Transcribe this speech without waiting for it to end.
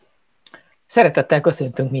Szeretettel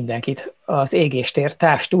köszöntünk mindenkit az Égéstér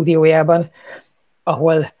távstúdiójában,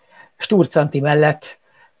 ahol Sturcanti mellett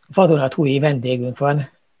vadonatúji vendégünk van,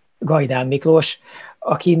 Gajdán Miklós,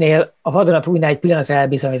 akinél a vadonatújnál egy pillanatra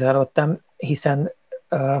elbizonytalanodtam, hiszen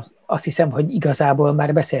azt hiszem, hogy igazából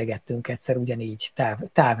már beszélgettünk egyszer ugyanígy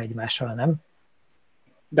táv egymással, nem?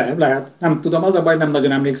 De lehet, nem tudom, az a baj, nem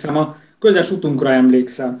nagyon emlékszem, a közös utunkra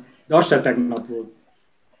emlékszem, de az se tegnap volt.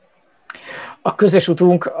 A közös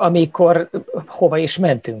utunk, amikor hova is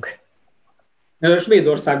mentünk?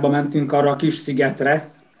 Svédországba mentünk arra a kis szigetre,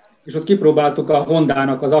 és ott kipróbáltuk a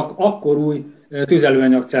Hondának az akkor új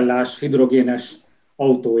tüzelőanyagcellás hidrogénes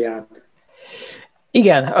autóját.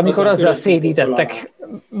 Igen, amikor azzal szédítettek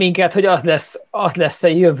minket, hogy az lesz a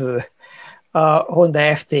jövő a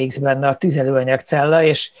Honda FCX-ben a tüzelőanyagcella,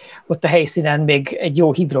 és ott a helyszínen még egy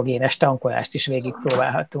jó hidrogénes tankolást is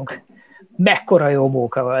végigpróbálhattunk. Mekkora jó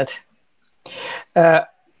móka volt!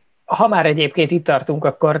 Ha már egyébként itt tartunk,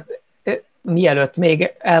 akkor mielőtt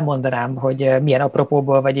még elmondanám, hogy milyen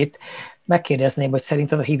apropóból vagy itt, megkérdezném, hogy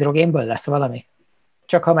szerinted a hidrogénből lesz valami?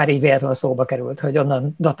 Csak ha már így véletlenül szóba került, hogy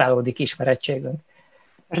onnan datálódik ismerettségünk.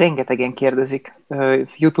 Rengetegen kérdezik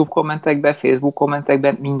YouTube kommentekben, Facebook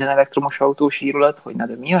kommentekben, minden elektromos autós írulat, hogy na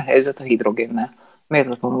de mi a helyzet a hidrogénnel?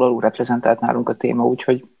 Méltatlanul alul reprezentált nálunk a téma,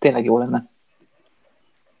 úgyhogy tényleg jó lenne.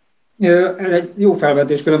 Ez egy jó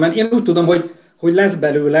felvetés különben. Én úgy tudom, hogy lesz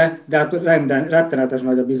belőle, de hát rettenetes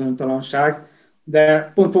nagy a bizonytalanság,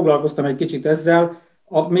 de pont foglalkoztam egy kicsit ezzel,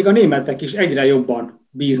 még a németek is egyre jobban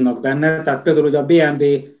bíznak benne, tehát például hogy a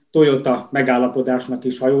BMW-Toyota megállapodásnak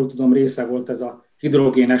is, ha jól tudom, része volt ez a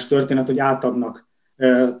hidrogénes történet, hogy átadnak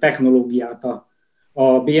technológiát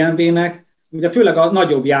a BMW-nek. Ugye főleg a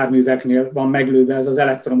nagyobb járműveknél van meglőve ez az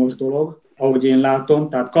elektromos dolog, ahogy én látom,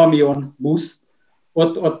 tehát kamion, busz,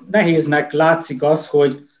 ott nehéznek látszik az,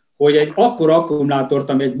 hogy egy akkora akkumulátort,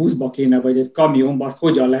 ami egy buszba kéne, vagy egy kamionba, azt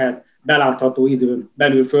hogyan lehet belátható időn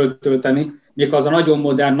belül föltölteni, még az a nagyon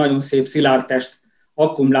modern, nagyon szép szilárdtest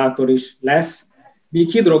akkumulátor is lesz, míg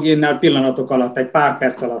hidrogénnel pillanatok alatt, egy pár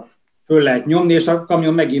perc alatt föl lehet nyomni, és a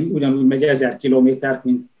kamion megint ugyanúgy megy 1000 kilométert,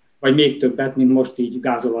 vagy még többet, mint most így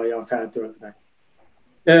gázolajjal feltöltve.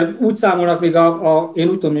 Úgy számolnak még én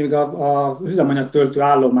úgy tudom, még a üzemanyagtöltő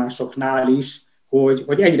állomásoknál is,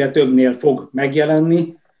 hogy egyre többnél fog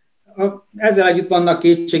megjelenni. Ezzel együtt vannak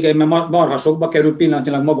kétségeim, mert marha sokba kerül,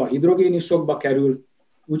 pillanatnyilag maga a hidrogén is sokba kerül,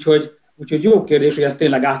 úgyhogy jó kérdés, hogy ez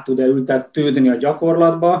tényleg át tud-e ültetődni a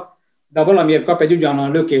gyakorlatba, de ha valamiért kap egy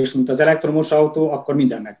ugyanolyan lökést, mint az elektromos autó, akkor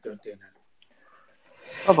minden megtörténhet.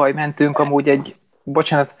 Tavaly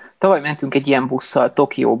mentünk egy ilyen busszal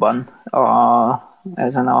Tokióban,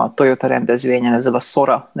 ezen a Toyota rendezvényen, ezzel a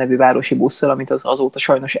Sora nevű városi busszal, amit azóta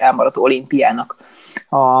sajnos elmaradt olimpiának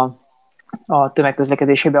a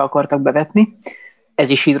tömegközlekedésébe akartak bevetni. Ez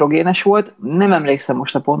is hidrogénes volt, nem emlékszem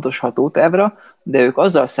most a pontos hatótávra, de ők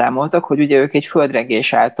azzal számoltak, hogy ugye ők egy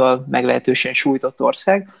földrengés által meglehetősen sújtott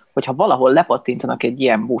ország, hogyha valahol lepattintanak egy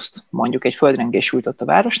ilyen buszt, mondjuk egy földrengés sújtott a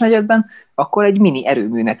városnegyedben, akkor egy mini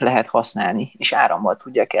erőműnek lehet használni, és árammal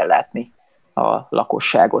tudják ellátni a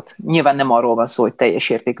lakosságot. Nyilván nem arról van szó, hogy teljes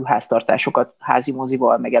értékű háztartásokat házi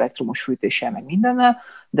mozival, meg elektromos fűtéssel, meg mindennel,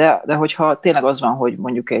 de hogyha tényleg az van, hogy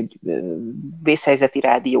mondjuk egy vészhelyzeti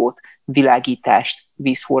rádiót, világítást,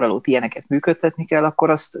 vízforralót, ilyeneket működtetni kell, akkor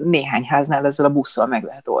azt néhány háznál ezzel a busszal meg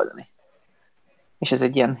lehet oldani. És ez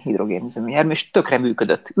egy ilyen hidrogénüzemű jármű, és tökre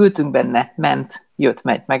működött. Ültünk benne, ment, jött,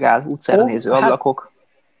 megy, megáll, utcára néző ablakok.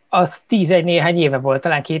 Az 11 néhány éve volt,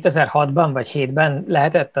 talán 2006-ban vagy 2007-ben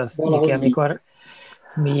lehetett az, amikor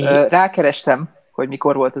mi... Rákerestem, hogy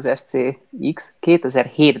mikor volt az SCX,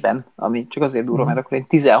 2007-ben, ami csak azért durva, mert akkor én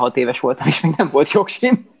 16 éves voltam, és még nem volt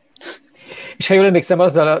jogsim. És ha jól emlékszem,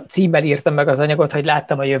 azzal a címmel írtam meg az anyagot, hogy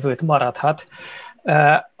láttam a jövőt maradhat,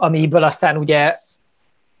 amiből aztán ugye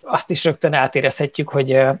azt is rögtön átérezhetjük,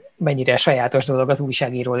 hogy mennyire sajátos dolog az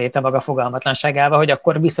újságíró léte maga fogalmatlanságával, hogy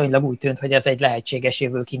akkor viszonylag úgy tűnt, hogy ez egy lehetséges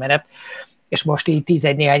jövőkimenet, és most így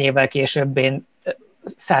 11 néhány évvel később én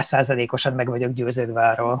 100%-osan meg vagyok győződve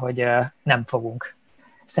arról, hogy nem fogunk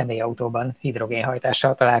személyautóban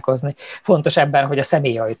hidrogénhajtással találkozni. Fontos ebben, hogy a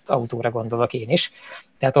személyautóra gondolok én is,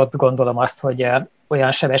 tehát ott gondolom azt, hogy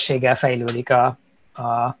olyan sebességgel fejlődik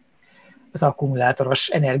az akkumulátoros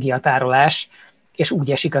energiatárolás, és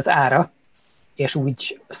úgy esik az ára, és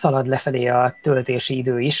úgy szalad lefelé a töltési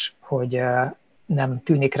idő is, hogy nem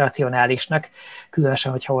tűnik racionálisnak,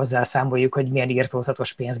 különösen, hogyha hozzászámoljuk, hogy milyen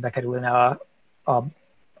irtózatos pénzbe kerülne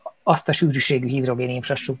azt a sűrűségű hidrogén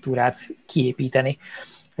infrastruktúrát kiépíteni.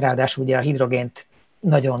 Ráadásul ugye a hidrogént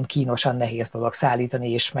nagyon kínosan nehéz dolog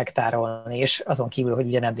szállítani és megtárolni, és azon kívül, hogy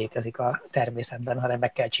ugye nem létezik a természetben, hanem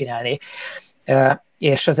meg kell csinálni.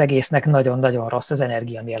 és az egésznek nagyon-nagyon rossz az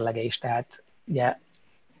energiamérlege is, tehát ugye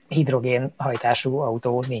hidrogén hajtású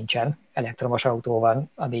autó nincsen, elektromos autó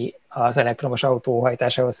van, ami az elektromos autó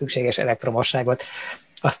hajtásához szükséges elektromosságot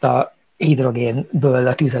azt a hidrogénből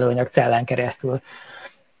a tüzelőanyag cellán keresztül,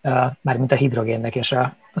 mármint a hidrogénnek és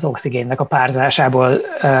az oxigénnek a párzásából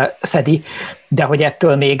szedi, de hogy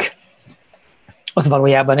ettől még az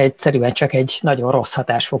valójában egyszerűen csak egy nagyon rossz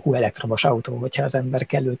hatásfokú elektromos autó, hogyha az ember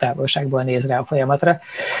kellő távolságból néz rá a folyamatra.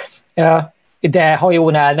 De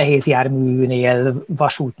hajónál, nehéz járműnél,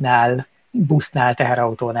 vasútnál, busznál,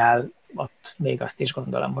 teherautónál, ott még azt is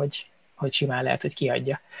gondolom, hogy simán lehet, hogy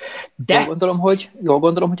kiadja. De... Jól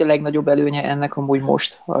gondolom, hogy a legnagyobb előnye ennek amúgy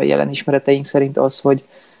most a jelen ismereteink szerint az, hogy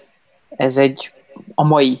ez a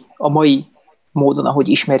mai módon, ahogy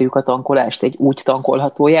ismerjük a tankolást, egy úgy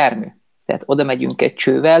tankolható jármű. Tehát oda megyünk egy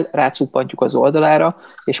csővel, rácuppantjuk az oldalára,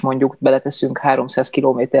 és mondjuk beleteszünk 300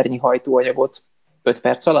 kilométernyi hajtóanyagot 5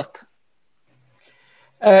 perc alatt?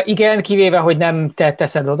 Igen, kivéve, hogy nem te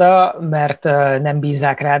teszed oda, mert nem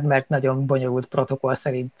bízzák rád, mert nagyon bonyolult protokoll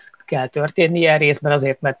szerint kell történnie, részben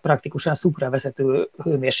azért, mert praktikusan szupravezető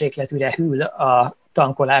hőmérsékletűre hűl a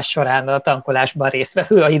tankolás során, a tankolásban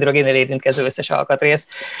résztvevő, a hidrogénnel érintkező összes alkatrész.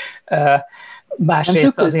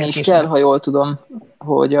 Másrészt azért is kell, ha jól tudom,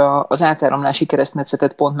 hogy az átáramlási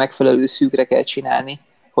keresztmetszetet pont megfelelő szűkre kell csinálni,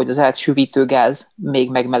 hogy az átsüvítő gáz még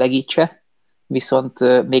megmelegítse,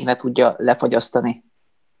 viszont még ne tudja lefagyasztani.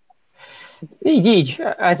 Így.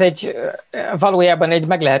 Ez valójában egy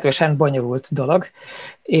meglehetősen bonyolult dolog,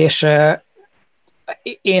 és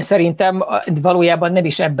én szerintem valójában nem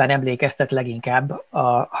is ebben emlékeztet leginkább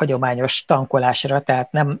a hagyományos tankolásra,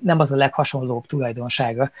 tehát nem az a leghasonlóbb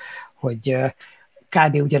tulajdonsága, hogy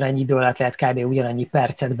kb. Ugyanannyi idő alatt lehet kb. Ugyanannyi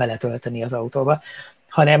percet beletölteni az autóba,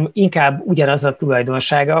 hanem inkább ugyanaz a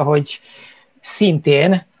tulajdonsága, hogy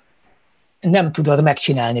szintén nem tudod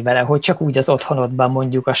megcsinálni vele, hogy csak úgy az otthonodban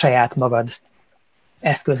mondjuk a saját magad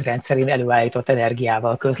eszközrendszerén előállított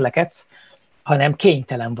energiával közlekedsz, hanem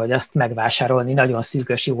kénytelen vagy azt megvásárolni nagyon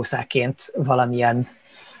szűkös jószágként valamilyen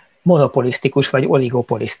monopolisztikus vagy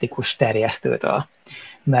oligopolisztikus terjesztőtől.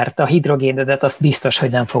 Mert a hidrogénedet azt biztos, hogy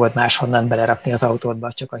nem fogod máshonnan belerakni az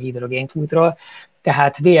autódba, csak a hidrogénkútról.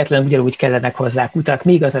 Tehát véletlenül ugyanúgy kellenek hozzá kutak,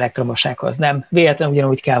 míg az elektromossághoz nem. Véletlenül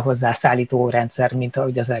ugyanúgy kell hozzá szállítórendszer, mint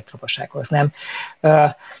ahogy az elektromossághoz nem.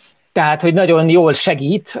 Tehát, hogy nagyon jól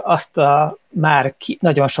segít azt a már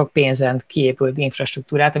nagyon sok pénzen kiépült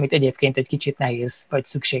infrastruktúrát, amit egyébként egy kicsit nehéz vagy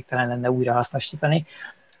szükségtelen lenne újrahasznosítani.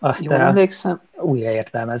 Azt jól emlékszem.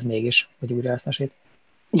 Újraértelmez mégis, hogy újrahasznosít.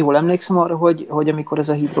 Jól emlékszem arra, hogy amikor ez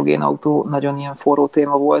a hidrogénautó nagyon ilyen forró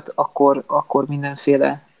téma volt, akkor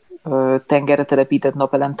mindenféle tengerre telepített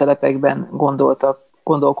napelemtelepekben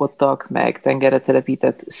gondolkodtak, meg tengerre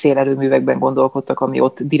telepített szélerőművekben gondolkodtak, ami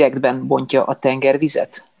ott direktben bontja a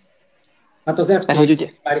tengervizet. Hát az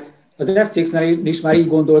FCX-nél is már így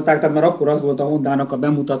gondolták, tehát már akkor az volt a Hondának a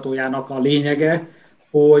bemutatójának a lényege,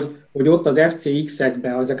 hogy ott az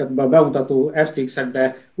FCX-ekbe, ezeket a bemutató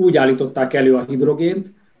FCX-ekbe úgy elő a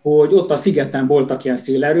hidrogént, hogy ott a szigeten voltak ilyen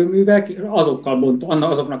szélerőművek,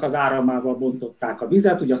 azoknak az áramával bontották a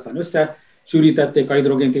vizet, úgy aztán összesűrítették a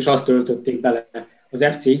hidrogént, és azt töltötték bele az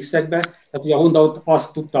FCX-ekbe. Tehát ugye a Honda ott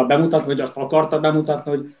azt tudta bemutatni, vagy azt akarta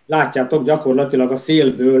bemutatni, hogy látjátok, gyakorlatilag a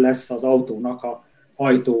szélből lesz az autónak a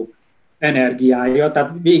hajtó energiája,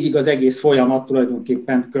 tehát végig az egész folyamat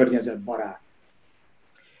tulajdonképpen környezetbarát.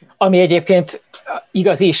 Ami egyébként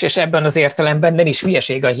igaz is, és ebben az értelemben nem is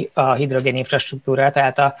hülyeség a hidrogén infrastruktúra,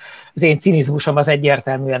 tehát az én cinizmusom az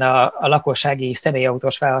egyértelműen a lakossági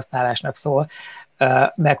személyautós felhasználásnak szól,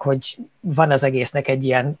 meg hogy van az egésznek egy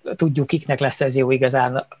ilyen, tudjuk kiknek lesz ez jó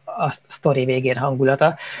igazán a sztori végén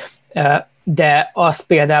hangulata, de az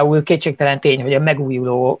például kétségtelen tény, hogy a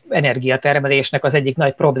megújuló energiatermelésnek az egyik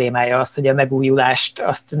nagy problémája az, hogy a megújulást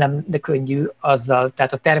azt nem könnyű azzal,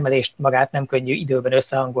 tehát a termelést magát nem könnyű időben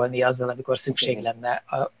összehangolni azzal, amikor szükség lenne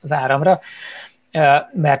az áramra,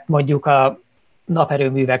 mert mondjuk a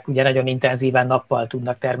naperőművek ugye nagyon intenzíven nappal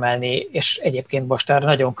tudnak termelni, és egyébként most arra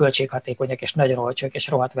nagyon költséghatékonyak és nagyon olcsók és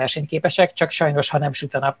rohadt versenyképesek, csak sajnos, ha nem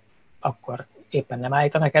süt a nap, akkor éppen nem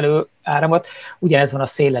állítanak elő áramot. Ugyanez van a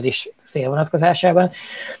széllel is, szél vonatkozásában,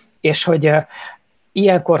 és hogy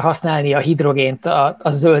ilyenkor használni a hidrogént, a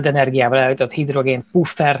zöld energiával eljutott hidrogént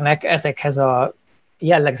puffernek ezekhez a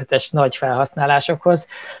jellegzetes nagy felhasználásokhoz,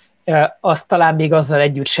 az talán még azzal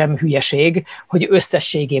együtt sem hülyeség, hogy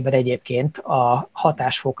összességében egyébként a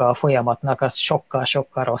hatásfoka a folyamatnak az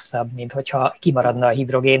sokkal-sokkal rosszabb, mint hogyha kimaradna a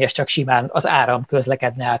hidrogén, és csak simán az áram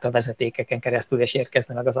közlekedne át a vezetékeken keresztül, és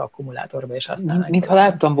érkezne meg az akkumulátorba, és használnánk. Mintha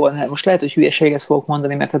láttam volna, most lehet, hogy hülyeséget fogok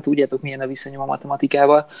mondani, mert hát tudjátok, milyen a viszonyom a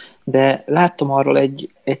matematikával, de láttam arról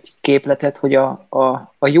egy képletet, hogy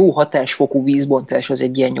a jó hatásfokú vízbontás az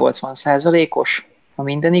egy ilyen 80%-os, ha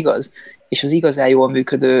minden igaz, és az igazán jól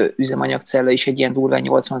működő üzemanyagcella is egy ilyen durván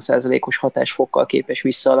 80%-os hatásfokkal képes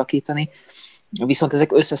visszaalakítani. Viszont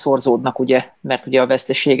ezek összeszorzódnak, ugye, mert ugye a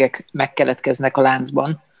veszteségek megkeletkeznek a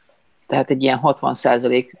láncban, tehát egy ilyen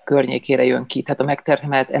 60% környékére jön ki. Tehát a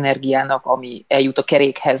megtermelt energiának, ami eljut a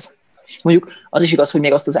kerékhez. Mondjuk az is igaz, hogy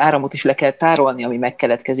még azt az áramot is le kell tárolni, ami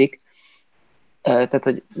megkeletkezik. Tehát,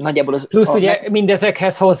 hogy nagyjából az... Plusz ugye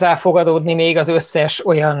mindezekhez hozzá fog adódni még az összes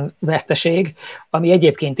olyan veszteség, ami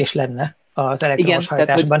egyébként is lenne az elektromos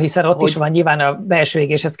hajtásban, hiszen ott is van nyilván a belső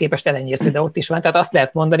égéshez képest elenyésző, de ott is van. Tehát azt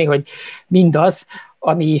lehet mondani, hogy mindaz,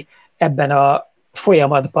 ami ebben a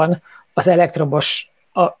folyamatban az elektromos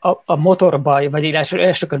a motorba, vagy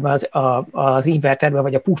elsősorban az inverterbe,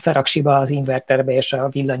 vagy a pufferaksiba, az inverterbe és a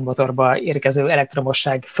villanymotorba érkező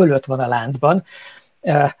elektromosság fölött van a láncban,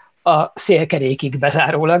 a szélkerékig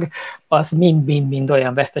bezárólag, az mind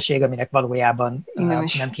olyan veszteség, aminek valójában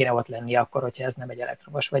nem kéne ott lenni akkor, hogyha ez nem egy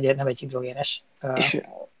elektromos, vagy nem egy hidrogénes. És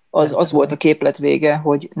az volt a képlet vége,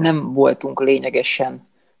 hogy nem voltunk lényegesen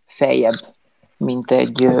feljebb, mint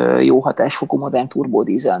egy jó hatásfokú modern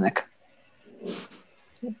turbodízelnek.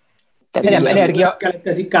 Nem, energia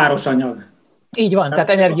keletkezik káros anyag. Így van, tehát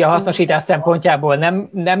energiahasznosítás szempontjából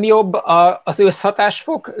nem jobb az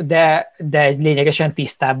összhatásfok, de egy lényegesen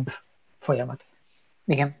tisztább folyamat.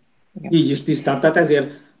 Igen. Így is tisztább. Tehát ezért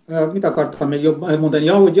mit akartam még jobban mondani?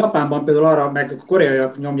 Hogy Japánban például arra, meg a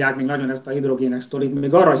koreaiak nyomják még nagyon ezt a hidrogénes sztorit,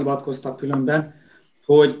 még arra hivatkoztak különben,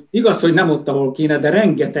 hogy igaz, hogy nem ott, ahol kéne, de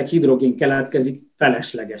rengeteg hidrogén keletkezik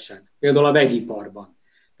feleslegesen. Például a vegyiparban.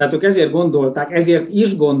 Tehát ők ezért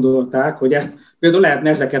is gondolták, hogy ezt például lehetne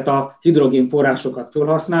ezeket a hidrogén forrásokat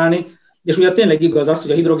felhasználni, és ugye tényleg igaz az,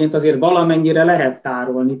 hogy a hidrogént azért valamennyire lehet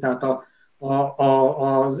tárolni, tehát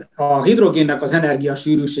a hidrogénnek az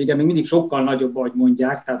energiasűrűsége még mindig sokkal nagyobb, ahogy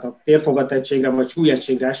mondják, tehát a térfogategységre vagy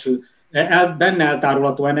súlyegységre eső benne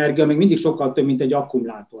eltárolható energia még mindig sokkal több, mint egy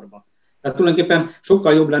akkumulátorban. Tehát tulajdonképpen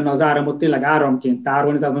sokkal jobb lenne az áramot tényleg áramként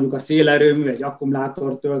tárolni, tehát mondjuk a szélerőmű egy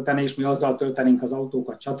akkumulátor töltene, és mi azzal töltenénk az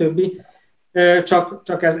autókat, stb.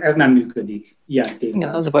 Csak ez nem működik ilyen témában.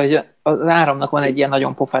 Igen, az a baj, hogy az áramnak van egy ilyen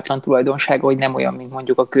nagyon pofátlan tulajdonsága, hogy nem olyan, mint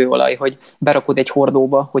mondjuk a kőolaj, hogy berakod egy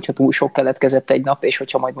hordóba, hogyha túl sok keletkezett egy nap, és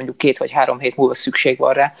hogyha majd mondjuk 2 vagy 3 hét múlva szükség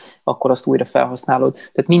van rá, akkor azt újra felhasználod.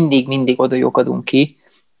 Tehát mindig oda lyukadunk ki,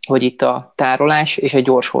 hogy itt a tárolás és egy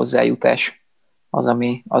gyors hozzájutás az,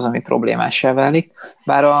 ami problémássá válik.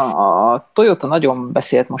 Bár a Toyota nagyon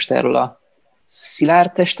beszélt most erről a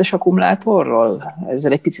szilárd testes akkumulátorról,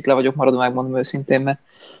 ezzel egy picit le vagyok maradva, megmondom őszintén, mert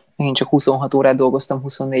én csak 26 órát dolgoztam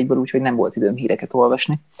 24-ből, úgyhogy nem volt időm híreket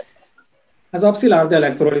olvasni. Ez a szilárd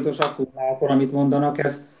elektrolitos akkumulátor, amit mondanak,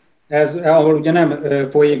 ez ahol ugye nem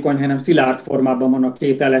folyékony, hanem szilárd formában van a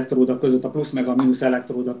két elektróda között, a plusz meg a mínusz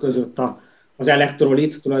elektróda között az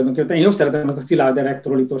elektrolit tulajdonképpen. Én jobb szeretem ezt a szilárd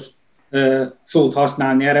elektrolitos szót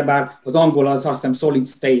használni erre, bár az angol az azt hiszem solid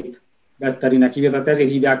state batterynek hívja, tehát ezért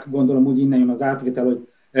hívják, gondolom úgy innen jön az átvétel, hogy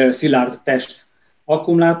szilárd test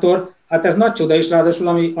akkumulátor. Hát ez nagy csoda is, ráadásul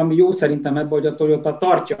ami jó szerintem ebben, hogy a Toyota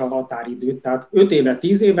tartja a határidőt, tehát 5 évet,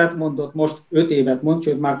 10 évet mondott, most 5 évet mond,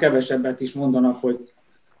 sőt már kevesebbet is mondanak, hogy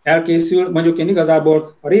elkészül. Mondjuk én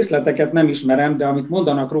igazából a részleteket nem ismerem, de amit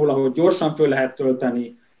mondanak róla, hogy gyorsan föl lehet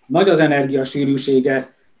tölteni, nagy az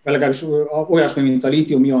energiasűrűsége, legalábbis olyasmi, mint a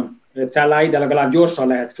lítium-ion cellái, de legalább gyorsan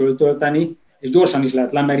lehet föltölteni, és gyorsan is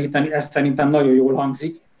lehet lemeríteni, ez szerintem nagyon jól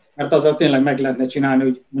hangzik, mert azzal tényleg meg lehetne csinálni,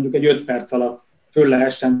 hogy mondjuk egy 5 perc alatt föl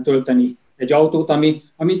lehessen tölteni egy autót, ami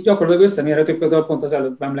gyakorlatilag összemérhető például pont az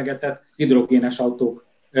előbb emlegetett hidrogénes autók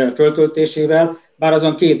föltöltésével, bár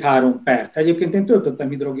azon 2-3 perc. Egyébként én töltöttem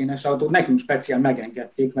hidrogénes autót, nekünk speciál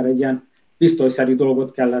megengedték, mert egy ilyen pisztolyszerű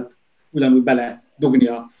dolgot kellett ugyanúgy bele dugni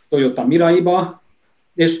a Toyota Miraiba,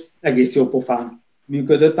 és egész jó pofán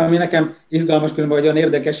működött, ami nekem izgalmas, különben olyan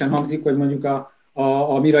érdekesen hangzik, hogy mondjuk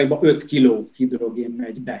a Miraiba 5 kg hidrogén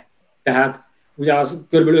megy be. Tehát ugye az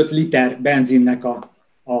kb. 5 liter benzinnek a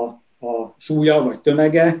súlya vagy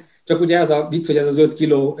tömege, csak ugye ez a vicc, hogy ez az 5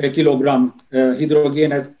 kilogramm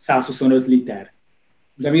hidrogén, ez 125 liter.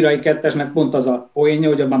 De a Mirai 2-esnek pont az a poénja,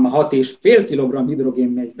 hogy abban már 6,5 kilogramm hidrogén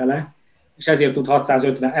megy bele, és ezért tud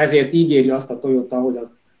ezért így éri azt a Toyota, hogy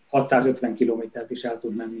az 650 kilométert is el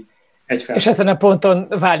tud menni És ezen a ponton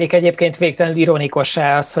válik egyébként végtelenül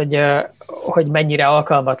ironikussá az, hogy mennyire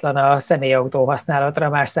alkalmatlan a személyautó használatra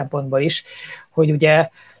más szempontból is, hogy ugye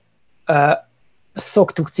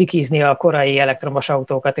szoktuk cikizni a korai elektromos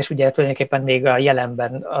autókat, és ugye tulajdonképpen még a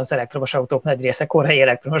jelenben az elektromos autók nagy része korai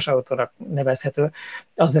elektromos autónak nevezhető,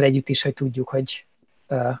 azzal együtt is, hogy tudjuk, hogy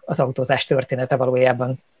az autózás története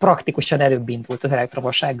valójában praktikusan előbb indult az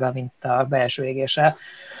elektromossággal, mint a belső égéssel.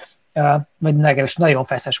 Vagy legalábbis nagyon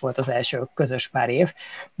feszes volt az első közös pár év,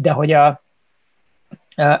 de hogy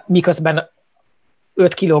miközben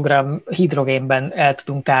 5 kg hidrogénben el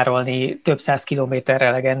tudunk tárolni több száz kilométerre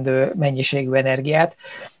elegendő mennyiségű energiát,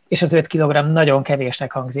 és az 5 kg nagyon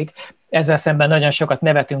kevésnek hangzik. Ezzel szemben nagyon sokat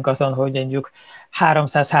nevetünk azon, hogy mondjuk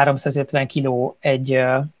 300-350 kg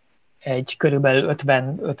egy körülbelül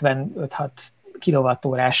 50-56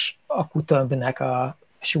 kWh akkutömbnek a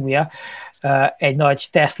súlya. Egy nagy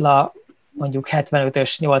Tesla mondjuk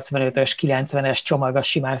 75-ös, 85-ös, 90-es csomag az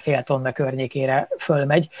simán fél tonna környékére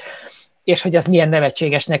fölmegy, és hogy ez milyen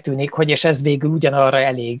nevetségesnek tűnik, hogy és ez végül ugyanarra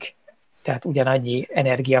elég, tehát ugyanannyi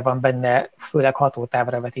energia van benne, főleg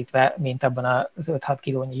hatótávra vetítve, mint abban az 5-6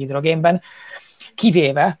 kilónyi hidrogénben.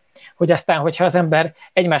 Kivéve, hogy aztán, hogyha az ember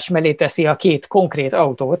egymás mellé teszi a két konkrét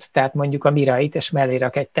autót, tehát mondjuk a Mirait, és mellé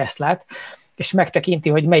rak egy Teslát, és megtekinti,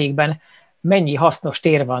 hogy melyikben mennyi hasznos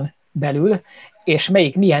tér van belül, és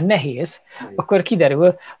melyik milyen nehéz, akkor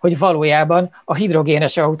kiderül, hogy valójában a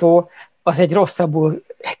hidrogénes autó az egy rosszabbul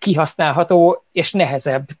kihasználható és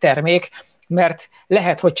nehezebb termék, mert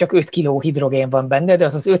lehet, hogy csak 5 kg hidrogén van benne, de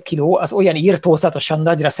az 5 kg az olyan irtózatosan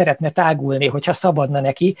nagyra szeretne tágulni, hogyha szabadna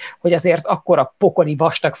neki, hogy azért akkora pokoli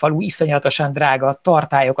vastagfalú, iszonyatosan drága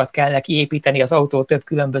tartályokat kell neki építeni az autó több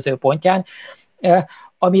különböző pontján,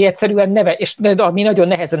 ami egyszerűen ami nagyon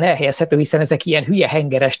nehezen elhelyezhető, hiszen ezek ilyen hülye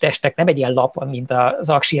hengeres testek, nem egy ilyen lap, mint az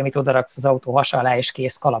aksi, amit odaraksz az autó hasa alá, és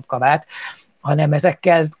kész kalapkavát, hanem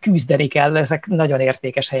ezekkel küzdeni kell, ezek nagyon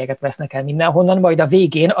értékes helyeket vesznek el mindenhonnan, majd a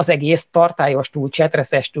végén az egész tartályostól,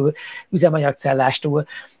 csetreszestől, üzemanyagcellástól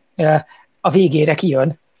a végére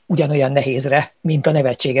kijön ugyanolyan nehézre, mint a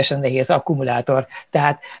nevetségesen nehéz akkumulátor.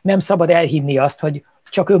 Tehát nem szabad elhinni azt, hogy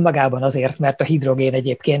csak önmagában azért, mert a hidrogén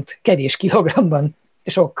egyébként kevés kilogramban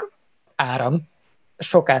sok áram,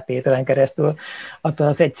 sok áttételen keresztül, attól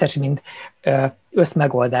az egyszer, mint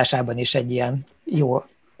összmegoldásában is egy ilyen jó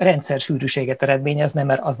rendszer-sűrűséget eredményezne,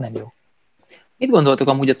 mert az nem jó. Mit gondoltok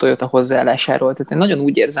amúgy a Toyota hozzáállásáról? Tehát én nagyon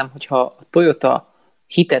úgy érzem, hogy ha a Toyota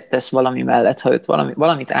hitet tesz valami mellett, ha őt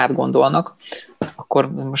valamit átgondolnak,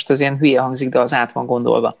 akkor most az ilyen hülye hangzik, de az át van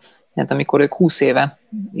gondolva. Tehát amikor ők 20 éve,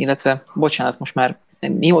 illetve, bocsánat, most már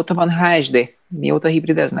mióta van HSD? Mióta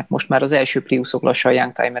hibrideznek? Most már az első Priusok lassan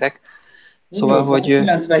youngtimerek. Szóval, hogy...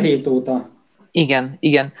 97 óta.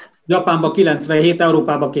 Igen. Japánban 97,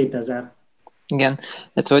 Európában 2000. Igen,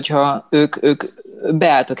 tehát hogyha ők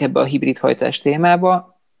beálltak ebbe a hibrid hajtás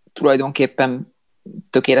témába, tulajdonképpen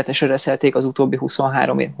tökéletesen reszelték az utóbbi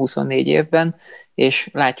 23-24 évben, és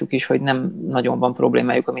látjuk is, hogy nem nagyon van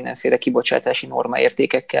problémájuk a mindenféle kibocsátási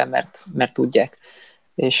normaértékekkel, mert tudják.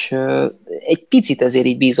 És egy picit ezért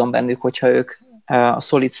így bízom bennük, hogyha ők a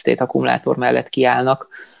solid state akkumulátor mellett kiállnak,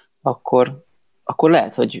 akkor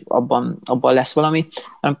lehet, hogy abban lesz valami.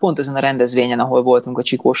 Hanem pont ezen a rendezvényen, ahol voltunk a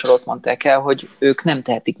Csikósról, ott mondták el, hogy ők nem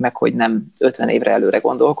tehetik meg, hogy nem 50 évre előre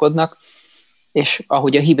gondolkodnak, és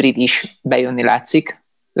ahogy a hibrid is bejönni látszik,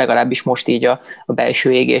 legalábbis most így a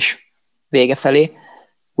belső égés vége felé,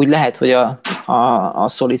 úgy lehet, hogy a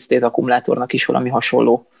solid state akkumulátornak is valami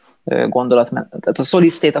hasonló gondolatmenet, tehát a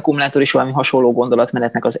solid state akkumulátor is valami hasonló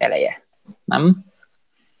gondolatmenetnek az eleje, nem?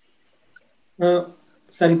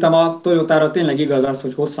 Szerintem a Toyotára tényleg igaz az,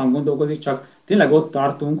 hogy hosszan gondolkozik, csak tényleg ott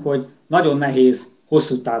tartunk, hogy nagyon nehéz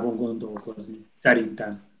hosszú távon gondolkozni,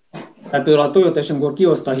 szerintem. Tehát például a Toyota, amikor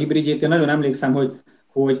kihozta a hibridjét, én nagyon emlékszem,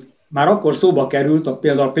 hogy már akkor szóba került,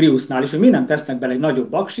 például a Priusnál is, hogy miért nem tesznek bele egy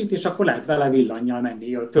nagyobb aksit, és akkor lehet vele villannyal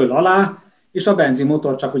menni föl alá, és a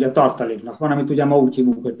benzinmotor csak ugye tartaléknak van, amit ugye ma úgy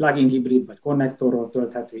hívunk, hogy plug-in hibrid, vagy konnektorról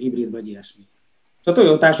tölthető hibrid, vagy ilyesmi. És a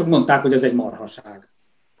Toyotások mondták, hogy ez egy marhaság.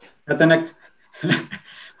 Hát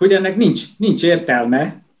ennek nincs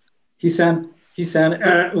értelme, hiszen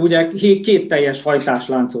ugye két teljes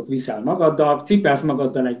hajtásláncot viszel magaddal, cipelsz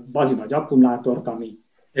magaddal egy bazi nagy akkumulátort, ami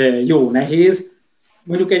jó, nehéz.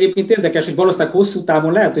 Mondjuk egyébként érdekes, hogy valószínűleg hosszú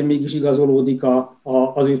távon lehet, hogy mégis igazolódik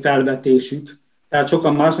az ő felvetésük. Tehát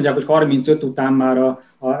sokan már azt mondják, hogy 35 után már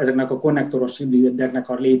ezeknek a konnektoros hibrideknek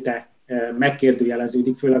a léte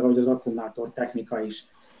megkérdőjeleződik, főleg ahogy az akkumulátor technika is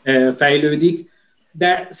fejlődik.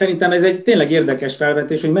 De szerintem ez egy tényleg érdekes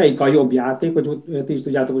felvetés, hogy melyik a jobb játék, hogy ti is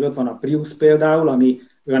tudjátok, hogy ott van a Prius például, ami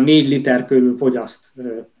olyan 4 liter körül fogyaszt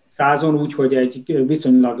 100-on úgy, hogy egy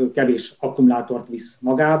viszonylag kevés akkumulátort visz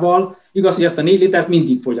magával. Igaz, hogy ezt a 4 litert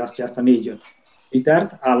mindig fogyasztja, ezt a 4-5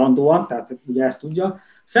 litert állandóan, tehát ugye ezt tudja.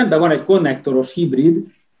 Szemben van egy konnektoros hibrid,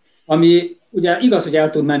 ami ugye igaz, hogy el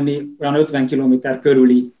tud menni olyan 50 km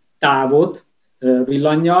körüli távot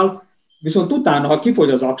villannyal, viszont utána, ha kifogy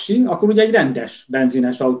az aksi, akkor ugye egy rendes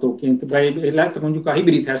benzines autóként, lehet mondjuk a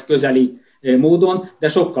hibridhez közeli módon, de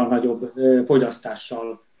sokkal nagyobb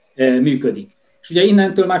fogyasztással működik. És ugye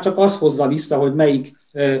innentől már csak az hozza vissza, hogy melyik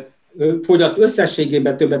fogyaszt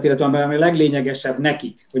összességében többet, illetve ami a leglényegesebb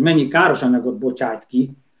nekik, hogy mennyi káros anyagot bocsát ki,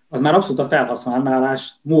 az már abszolút a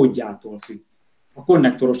felhasználás módjától függ. A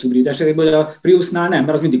konnektoros hibrid esetében, a Priusnál nem,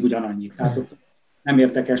 mert az mindig ugyanannyi. Tehát ott nem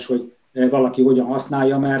érdekes, hogy valaki hogyan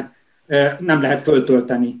használja, mert nem lehet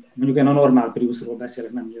föltölteni. Mondjuk én a normál Priusról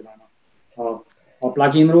beszélek, nem nyilván a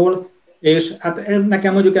pluginról. És hát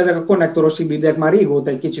nekem mondjuk ezek a konnektoros hibridek már régóta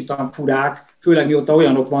egy kicsit furák, főleg mióta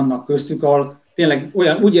olyanok vannak köztük, ahol tényleg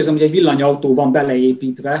olyan, úgy érzem, hogy egy villanyautó van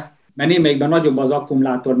beleépítve, mert némelyikben nagyobb az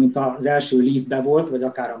akkumulátor, mint az első Leafben volt, vagy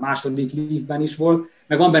akár a második Leafben is volt,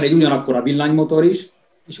 meg van benne egy ugyanakkor villanymotor is,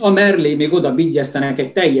 és amellé még oda vigyeztenek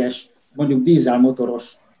egy teljes, mondjuk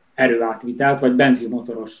dízelmotoros erőátvitelt, vagy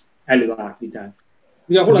benzinmotoros előátvitelt.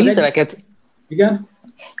 Ugye, igen?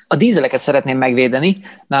 A dízeleket szeretném megvédeni.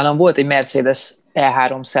 Nálam volt egy Mercedes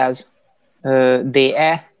E300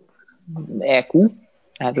 DE EQ,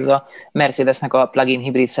 hát ez a Mercedesnek a plug-in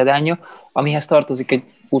hibrid szedánja, amihez tartozik egy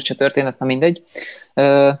furcsa történet, na mindegy.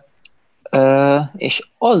 És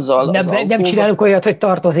azzal nem csinálunk olyat, hogy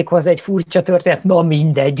tartozik hozzá egy furcsa történet, na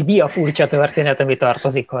mindegy. Mi a furcsa történet, ami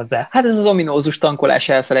tartozik hozzá? Hát ez az ominózus tankolás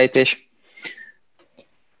elfelejtés.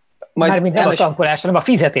 Mármint nem a tankolás, hanem a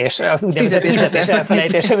fizetés, az úgynevezett fizetés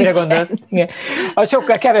elfelejtés, amire gondolsz. Igen. Az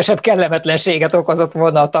sokkal kevesebb kellemetlenséget okozott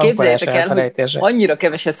volna a tankolás elfelejtése. Annyira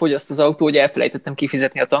keveset fogyaszt az autó, hogy elfelejtettem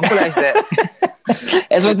kifizetni a tankolást, de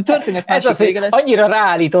ez volt a történet másik vége lesz. Annyira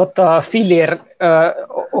ráállított a fillér,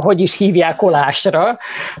 hogy is hívják, kolásra,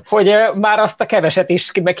 hogy már azt a keveset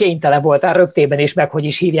is kénytelen voltál röptében is meg, hogy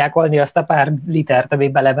is hívják olni azt a pár litert, ami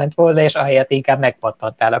belement volna, és ahelyett inkább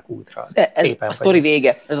megpattantál a kútra.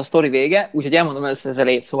 Ez a sztori vége, úgyhogy elmondom először az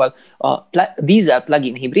elejét, szóval a dízel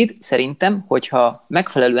plug-in hibrid szerintem, hogyha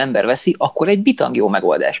megfelelő ember veszi, akkor egy bitang jó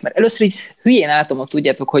megoldás, mert először így hülyén álltam, ott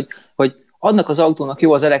tudjátok, hogy annak az autónak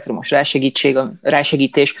jó az elektromos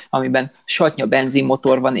rásegítés, amiben satnya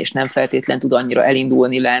benzinmotor van, és nem feltétlen tud annyira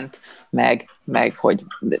elindulni lent, meg hogy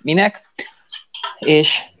minek.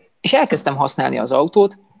 És elkezdtem használni az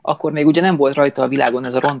autót, akkor még ugye nem volt rajta a világon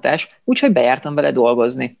ez a rontás, úgyhogy bejártam vele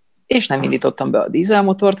dolgozni. És nem indítottam be a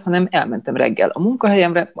dízelmotort, hanem elmentem reggel a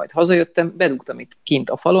munkahelyemre, majd hazajöttem, bedugtam itt kint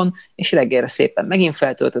a falon, és reggelre szépen megint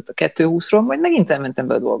feltöltött a 220-ról, majd megint elmentem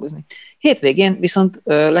be dolgozni. Hétvégén viszont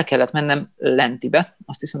le kellett mennem Lentibe,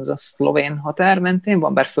 azt hiszem ez a szlovén határ mentén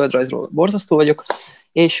van, bár földrajzról borzasztó vagyok,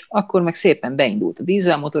 és akkor meg szépen beindult a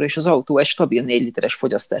dízelmotor, és az autó egy stabil 4 literes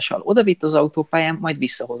fogyasztással odavitt az autópályán, majd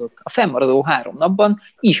visszahozott. A fennmaradó 3 napban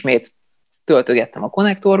ismét töltögettem a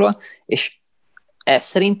konnektorról, és ez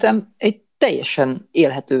szerintem egy teljesen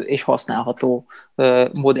élhető és használható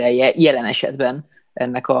modellje jelen esetben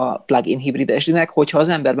ennek a plug-in hibrid SD-nek, hogyha az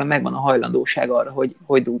emberben megvan a hajlandóság arra,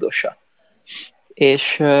 hogy dúdossa.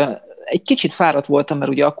 És egy kicsit fáradt voltam,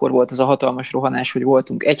 mert ugye akkor volt ez a hatalmas rohanás, hogy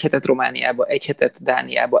voltunk 1 hetet Romániába, 1 hetet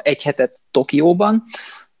Dániába, 1 hetet Tokióban,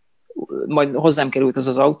 majd hozzám került ez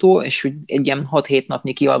az autó, és úgy egy ilyen 6-7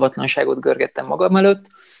 napnyi kialvatlanságot görgettem magam előtt,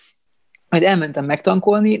 majd elmentem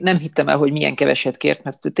megtankolni, nem hittem el, hogy milyen keveset kért,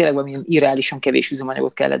 mert tényleg valamilyen irreálisan kevés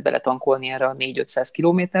üzemanyagot kellett beletankolni erre a 400-500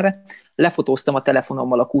 kilométerre. Lefotóztam a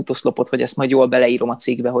telefonommal a kútoszlopot, hogy ezt majd jól beleírom a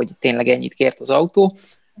cikkbe, hogy tényleg ennyit kért az autó.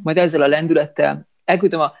 Majd ezzel a lendülettel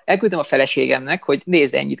elküldtem a feleségemnek, hogy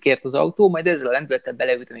nézd, ennyit kért az autó, majd ezzel a lendülettel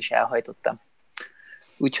beleültem és elhajtottam.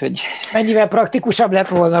 Úgyhogy... Mennyivel praktikusabb lett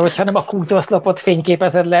volna, hogyha nem a kútoszlopot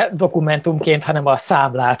fényképezed le dokumentumként, hanem a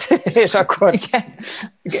számlát, és akkor igen.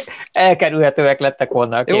 Elkerülhetőek lettek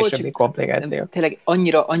volna a későbbi komplikációk. Tényleg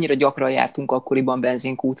annyira gyakran jártunk akkoriban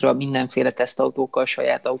benzinkútra, mindenféle tesztautókkal,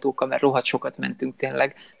 saját autókkal, mert rohadt sokat mentünk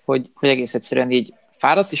tényleg, hogy egész egyszerűen így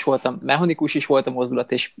fáradt is voltam, mechanikus is volt a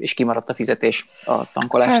mozdulat, és kimaradt a fizetés a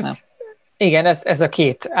tankolásnál. Hát. Igen, ez a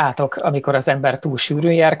két átok, amikor az ember túl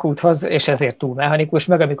sűrűn jár kúthoz, és ezért túl mechanikus,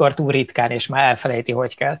 meg amikor túl ritkán, és már elfelejti,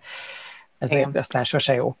 hogy kell. Ezért igen. Aztán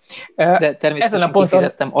sose jó. De természetesen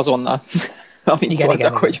kifizettem azonnal, amit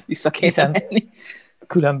szóltak, hogy vissza kéne menni.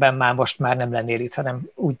 Különben most már nem lennél itt, hanem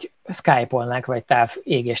úgy Skype-olnánk, vagy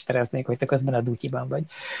égést tereznék, hogy te közben a dutyiban vagy.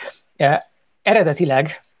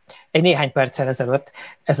 Eredetileg egy néhány perccel ezelőtt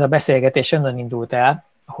ez a beszélgetés onnan indult el,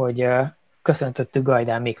 hogy köszöntöttük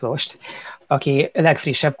Gajdán Miklóst, aki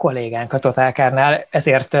legfrissebb kollégánk a Totálkárnál,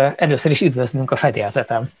 ezért először is üdvözlünk a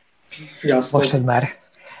fedélzetem. Sziasztok!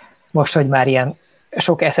 Most, hogy már ilyen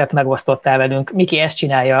sok eszet megosztottál velünk. Miki ezt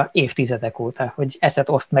csinálja évtizedek óta, hogy eszet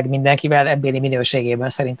oszt meg mindenkivel, ebbéli minőségében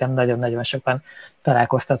szerintem nagyon-nagyon sokan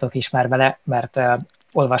találkoztatok is már vele, mert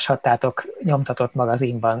olvashattátok nyomtatott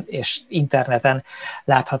magazinban, és interneten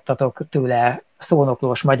láthattatok tőle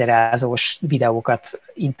szónoklós, magyarázós videókat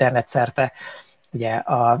internetszerte, ugye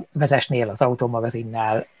a Vezesnél, az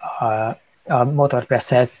Autómagazinnál, a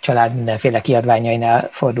Motorpresszel család mindenféle kiadványainál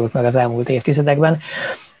fordult meg az elmúlt évtizedekben,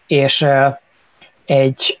 és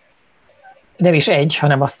nem is egy,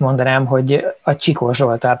 hanem azt mondanám, hogy a Csikó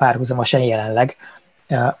Zsolttal párhuzamosan jelenleg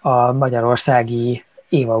a magyarországi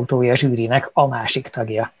évautója zsűrinek a másik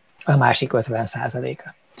tagja, a másik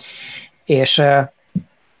 50%-a. És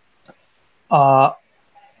a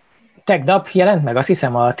tegnap jelent meg, azt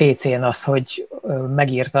hiszem a TC-n az, hogy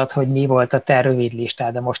megírtad, hogy mi volt a te rövid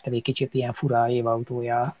listád, de most egy kicsit ilyen fura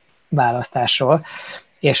évautója választásról,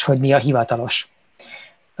 és hogy mi a hivatalos.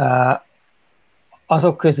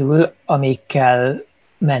 Azok közül, amikkel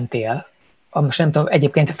mentél, most nem tudom,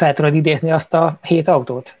 egyébként fel tudod idézni azt a 7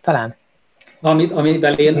 autót, talán?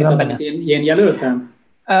 Amivel én jelöltem?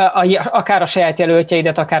 Akár a saját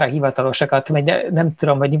jelöltjeidet, akár a hivatalosokat, nem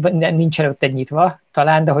tudom, hogy nincs előtted nyitva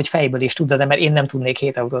talán, de hogy fejből is tudod, de mert én nem tudnék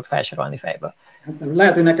 7 autót felsorolni fejből.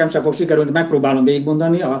 Lehet, hogy nekem sem fog sikerülni, megpróbálom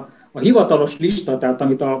végigmondani. A hivatalos lista, tehát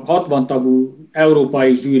amit a 60 tagú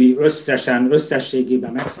európai zsűri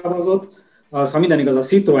összességében megszavazott, az, ha minden igaz, a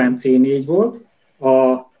Citroën C4 volt,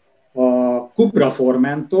 a Cupra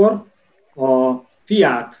Formentor, a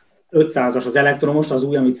Fiat 500-as, az elektromos, az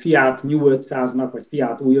új, amit Fiat New 500-nak, vagy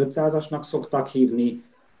Fiat új 500-asnak szoktak hívni,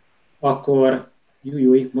 akkor,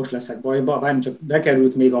 most leszek bajba, várjunk csak,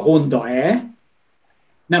 bekerült még a Honda E,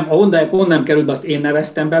 nem, a Honda E pont nem került be, azt én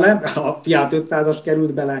neveztem bele, a Fiat 500-as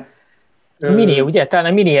került bele. Mini, ugye? Talán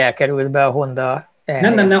a Mini elkerült be a Honda E.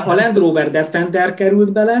 Nem, a Land Rover Defender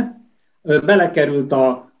került bele, belekerült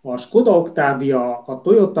a Skoda Octavia, a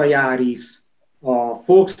Toyota Yaris, a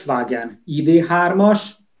Volkswagen ID3-as,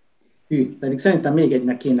 pedig szerintem még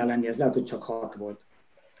egynek kéne lenni, ez lehet, hogy csak 6 volt.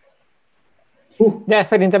 De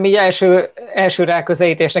szerintem így első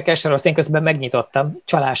ráközelítésnek első rossz, én közben megnyitottam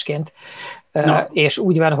csalásként. És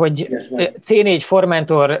úgy van, hogy C4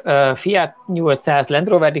 Formentor, Fiat 800, Land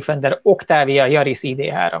Rover Defender, Octavia, Yaris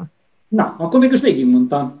ID3. Na, akkor mégis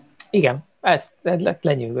végigmondtam. Igen, ez lett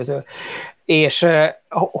lenyűgöző. És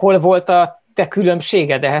hol volt a te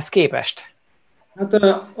különbséged ehhez képest? Hát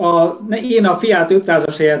én a Fiat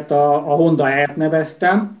 500-as helyett a Honda E-t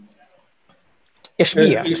neveztem. És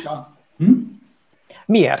miért?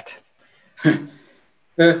 Miért?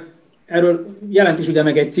 Erről jelent is ugye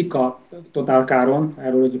meg egy cikk a Totálkáron,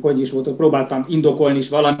 erről, hogy is volt, hogy próbáltam indokolni is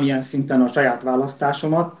valamilyen szinten a saját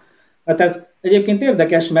választásomat. Hát ez egyébként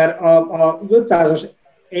érdekes, mert a 500-as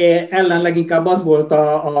ellen leginkább az volt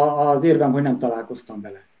az érvem, hogy nem találkoztam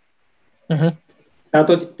vele. Uh-huh. Tehát,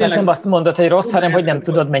 hogy tényleg... nem azt mondod, hogy rossz, hanem hogy nem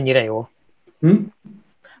tudod, mennyire jó.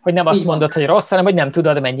 Hogy nem azt mondod, hogy rossz, hanem hogy nem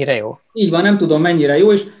tudod, mennyire jó. Így van, nem tudom, mennyire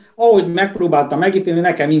jó, és ahogy megpróbáltam megítélni,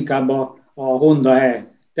 nekem inkább a Honda E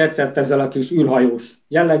tetszett ezzel a kis űrhajós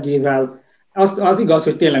jellegével. Az igaz,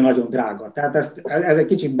 hogy tényleg nagyon drága. Tehát ez egy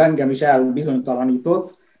kicsit engem is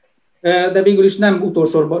elbizonytalanított, de végül is nem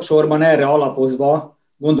utolsó sorban erre alapozva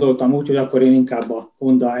gondoltam úgy, hogy akkor én inkább a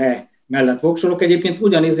Honda E mellett voksolok. Egyébként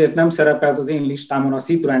ugyanézért nem szerepelt az én listámon a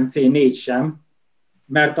Citroën C4 sem,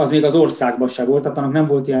 mert az még az országban se volt, tehát annak nem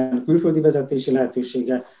volt ilyen külföldi vezetési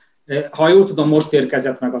lehetősége. Ha jól tudom, most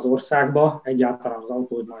érkezett meg az országba egyáltalán az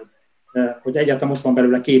autó, hogy egyáltalán most van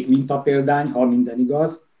belőle 2 mintapéldány, ha minden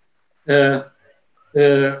igaz.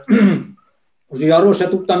 Úgyhogy arról se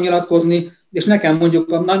tudtam nyilatkozni, és nekem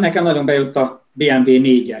nagyon bejött a BMW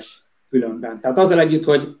 4-es különben. Tehát azzal együtt,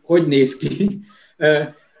 hogy néz ki,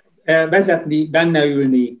 vezetni, benne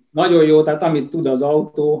ülni, nagyon jó, tehát amit tud az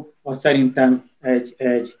autó, az szerintem egy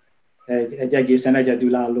egészen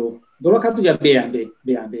egyedülálló dolog. Hát ugye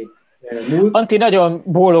BMW múlt. Antti nagyon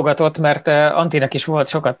bólogatott, mert Antinak is volt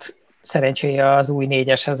sokat szerencséje az új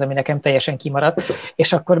 4-eshez, ami nekem teljesen kimaradt,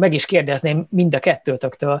 és akkor meg is kérdezném mind a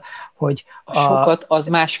kettőtöktől, hogy... Sokat az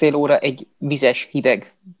 1,5 óra egy vizes,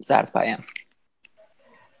 hideg zárt pályán.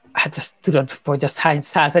 Hát azt tudod, hogy azt hány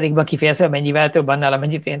százalékban kifejezve, mennyivel több annál,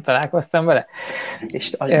 amennyit én találkoztam vele.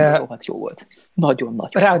 És nagyon rohadt jó volt. Nagyon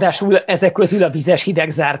nagy. Ráadásul ezek közül a vizes hideg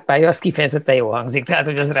zárt pálya, az kifejezetten jó hangzik, tehát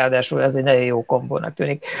hogy az ráadásul ez egy nagyon jó kombónak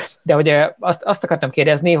tűnik. De hogy azt akartam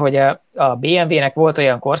kérdezni, hogy a BMW-nek volt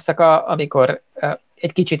olyan korszaka, amikor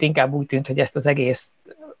egy kicsit inkább úgy tűnt, hogy ezt az egész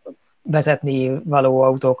vezetni való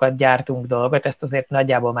autókat gyártunk dolgot, ezt azért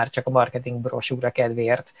nagyjából már csak a marketing brosúra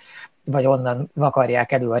kedvéért, vagy onnan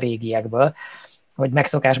vakarják elő a régiekből, hogy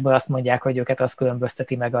megszokásból azt mondják, hogy őket az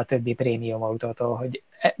különbözteti meg a többi prémium autótól, hogy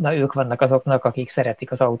na ők vannak azoknak, akik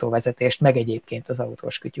szeretik az autóvezetést, meg egyébként az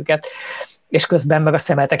autós kütyüket. És közben meg a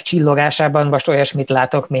szemetek csillogásában most olyasmit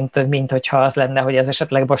látok, mint hogyha az lenne, hogy ez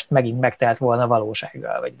esetleg most megint megtelt volna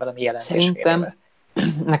valósággal, vagy valami jelentésfélevel. Szerintem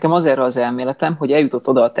nekem az erre az elméletem, hogy eljutott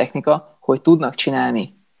oda a technika, hogy tudnak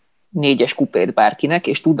csinálni 4-es kupét bárkinek,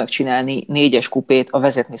 és tudnak csinálni 4-es kupét a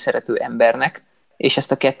vezetni szerető embernek, és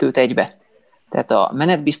ezt a kettőt egybe. Tehát a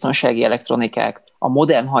menetbiztonsági elektronikák, a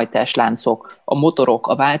modern hajtásláncok, a motorok,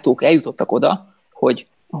 a váltók eljutottak oda,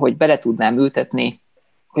 hogy bele tudnám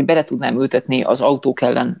ültetni az autók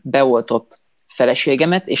ellen beoltott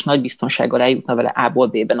feleségemet, és nagy biztonsággal eljutna vele A-ból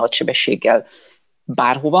B-ben nagy sebességgel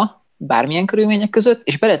bárhova, bármilyen körülmények között,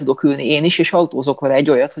 és bele tudok ülni én is, és autózok vele egy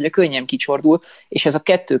olyat, hogy a könnyem kicsordul, és ez a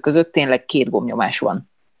kettő között tényleg 2 gombnyomás van.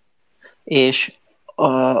 És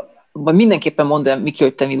vagy mindenképpen mondd el, Miki,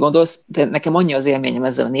 hogy te mit gondolsz, de nekem annyi az élményem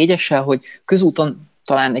ezzel a 4-essel, hogy közúton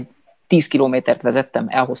talán egy 10 kilométert vezettem,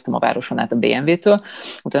 elhoztam a városon át a BMW-től,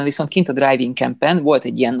 utána viszont kint a driving campen volt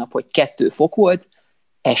egy ilyen nap, hogy 2 fok volt,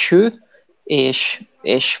 eső,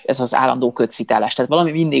 és ez az állandó kötszitálás, tehát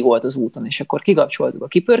valami mindig volt az úton, és akkor kikapcsoltuk a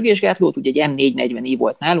kipörgésgátlót, ugye egy M440i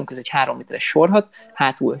volt nálunk, ez egy 3 literes sorhat,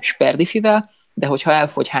 hátul sperdifivel, de hogyha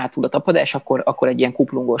elfogy hátul a tapadás, akkor egy ilyen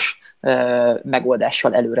kuplungos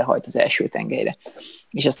megoldással előrehajt az első tengelyre.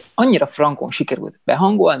 És ezt annyira frankon sikerült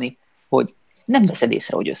behangolni, hogy nem veszed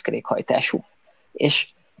észre, hogy összkerékhajtású. És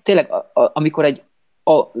tényleg, amikor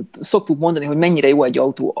szoktuk mondani, hogy mennyire jó egy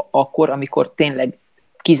autó akkor, amikor tényleg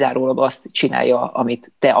kizárólag azt csinálja,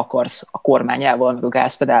 amit te akarsz a kormányával, meg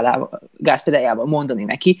a gázpedáljával mondani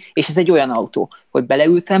neki, és ez egy olyan autó, hogy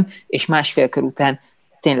beleültem, és másfél kör után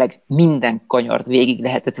tényleg minden kanyart végig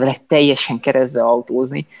lehetett vele teljesen keresztbe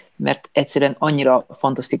autózni, mert egyszerűen annyira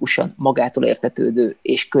fantasztikusan magától értetődő,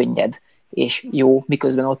 és könnyed, és jó,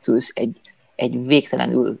 miközben ott ülsz egy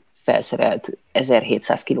végtelenül felszerelt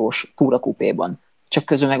 1700 kilós túrakupéban. Csak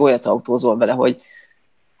közben meg olyat autózol vele,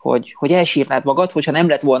 hogy elsírnád magad, hogyha nem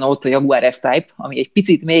lett volna ott a Jaguar F-Type, ami egy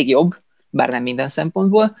picit még jobb, bár nem minden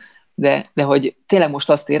szempontból, de hogy tényleg most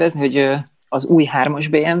azt érezni, hogy az új 3-as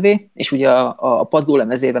BMW, és ugye a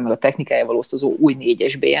padlólemezében, meg a technikájával osztozó új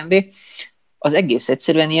 4-es BMW, az egész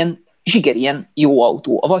egyszerűen ilyen zsigerien jó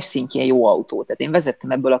autó, a vasszintjén jó autó. Tehát én vezettem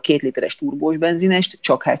ebből a 2 literes turbós benzinest,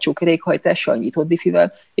 csak hátsó kerékhajtással, nyitott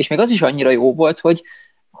diffivel, és még az is annyira jó volt,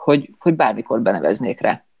 hogy bármikor beneveznék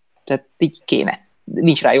rá. Tehát így kéne.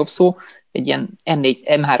 Nincs rá jobb szó, egy ilyen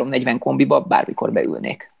M340 kombiba bármikor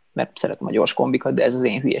beülnék, mert szeretem a gyors kombikat, de ez az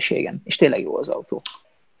én hülyeségem. És tényleg jó az autó.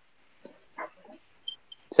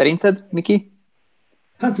 Szerinted, Miki?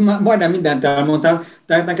 Hát majdnem mindent elmondtál,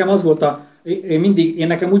 tehát nekem az volt én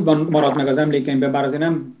nekem úgy van maradt meg az emlékeimben, bár azért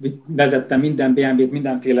nem vezettem minden BMW-t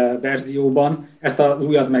mindenféle verzióban, ezt az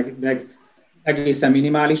újat meg egészen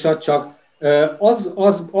minimálisat, csak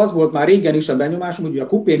az volt már régen is a benyomásom, hogy a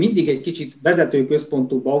kupé mindig egy kicsit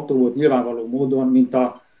vezetőközpontúbb autó volt nyilvánvaló módon,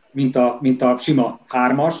 mint a sima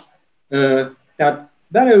 3-as. Tehát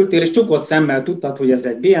beleültél és csukott szemmel tudtad, hogy ez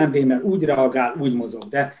egy BMW, mert úgy reagál, úgy mozog.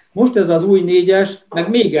 De most ez az új 4-es, meg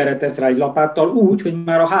még erre tesz rá egy lapáttal úgy, hogy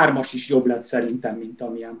már a 3-as is jobb lett szerintem, mint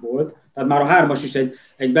amilyen volt. Tehát már a 3-as is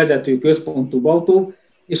egy vezető központú autó,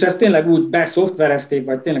 és ezt tényleg úgy beszoftverezték,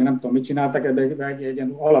 vagy tényleg nem tudom, mit csináltak, ebben egy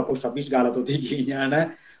ilyen alaposabb vizsgálatot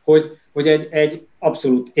igényelne, hogy egy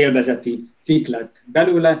abszolút élvezeti cikk lett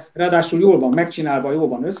belőle, ráadásul jól van megcsinálva, jól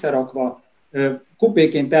van összerakva,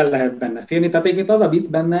 kupéként el lehet benne férni. Tehát egyébként az a vicc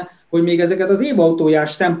benne, hogy még ezeket az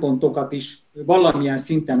évautójás szempontokat is valamilyen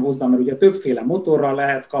szinten hozzá, mert ugye többféle motorral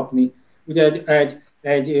lehet kapni. Ugye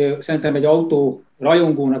szerintem egy autó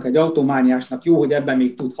rajongónak, egy autómániásnak jó, hogy ebben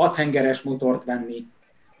még tud 6 hengeres motort venni.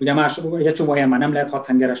 Ugye egy csomó helyen már nem lehet 6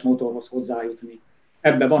 hengeres motorhoz hozzájutni.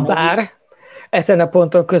 Ebben van Bár az is. Ezen a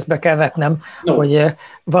ponton közbe kell vetnem, hogy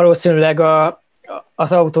valószínűleg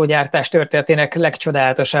az autógyártás történetének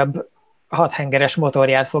legcsodálatosabb 6 hengeres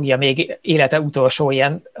motorját fogja még élete utolsó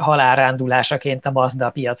ilyen halálrándulásaként a Mazda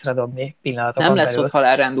piacra dobni pillanatokon Nem lesz belül. ott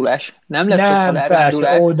halálrándulás. Nem lesz Nem, ott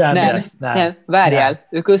halálrándulás. persze, Nem, várjál,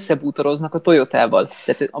 ők összebútoroznak a Toyotával.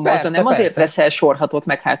 Tehát a Mazda nem azért vesz el sorhatot,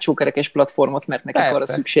 meg hátsókerekes platformot, mert nekik arra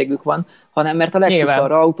szükségük van, hanem mert a Lexus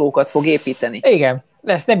arra autókat fog építeni. Igen.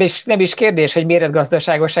 Ez nem is kérdés, hogy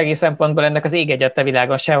méretgazdaságossági szempontból ennek az ég egyet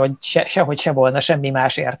világon sehogy se volna semmi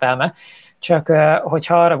más értelme. Csak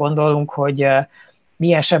hogyha arra gondolunk, hogy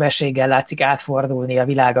milyen sebességgel látszik átfordulni a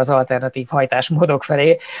világ az alternatív hajtásmódok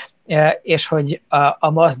felé, és hogy a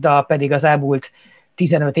Mazda pedig az elmúlt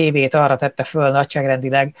 15 évét arra tette föl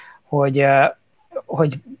nagyságrendileg, hogy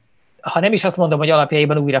ha nem is azt mondom, hogy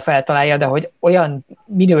alapjaiban újra feltalálja, de hogy olyan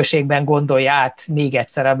minőségben gondolja át még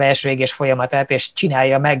egyszer a belső égés folyamatát, és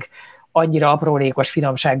csinálja meg annyira aprólékos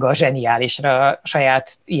finomsággal zseniálisra a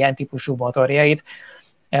saját ilyen típusú motorjait,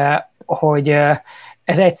 hogy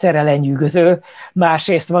ez egyszerre lenyűgöző,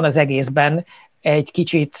 másrészt van az egészben egy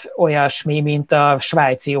kicsit olyasmi, mint a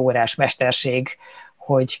svájci órásmesterség,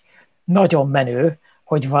 hogy nagyon menő,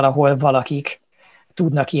 hogy valahol valakik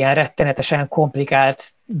tudnak ilyen rettenetesen komplikált,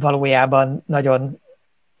 valójában nagyon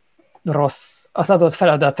rossz, az adott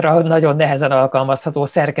feladatra nagyon nehezen alkalmazható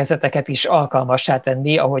szerkezeteket is alkalmassá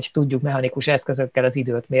tenni, ahogy tudjuk mechanikus eszközökkel az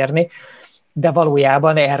időt mérni, de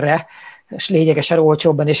valójában erre és lényegesen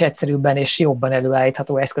olcsóbban és egyszerűbben és jobban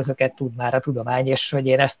előállítható eszközöket tud már a tudomány, és hogy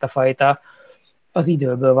én ezt a fajta az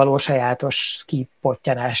időből való sajátos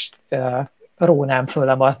kipottyanást rónám föl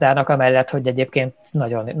a Mazdának, amellett, hogy egyébként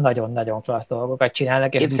nagyon-nagyon klassz dolgokat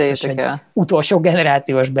csinálnak, és biztos, hogy utolsó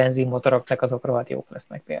generációs benzinmotoroknak azok rohadt jók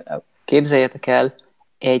lesznek például. Képzeljétek el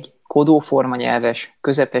egy kodóformanyelves,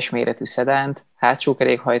 közepes méretű szedánt, hátsó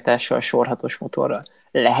kerékhajtással, sorhatos motorral.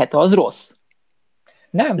 Lehet az rossz?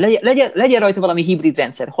 Nem. Legyen rajta valami hibrid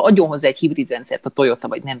rendszer. Ha adjon hozzá egy hibrid rendszert a Toyota,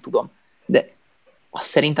 vagy nem tudom. De azt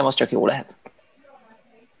szerintem az csak jó lehet.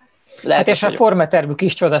 Hát és a formatervű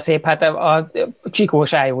kis csoda szép, hát a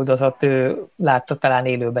Csikós ájuldozott, ő látta talán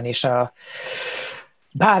élőben is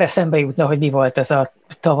bár eszembe jutna, hogy mi volt ez a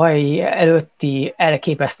tavalyi előtti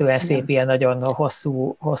elképesztően szép, ilyen nagyon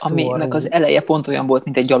hosszú aminek orrú. Az eleje pont olyan volt,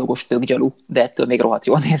 mint egy gyalogos tőkgyalú, de ettől még rohadt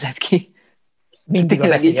jól nézett ki. Mindig a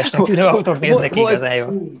veszélyesnek tűnő autók néznek igazán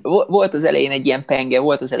jól. Volt az elején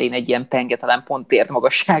egy ilyen penge, talán pont tért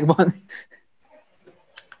magasságban.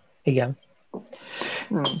 Igen.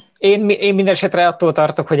 Én minden esetre attól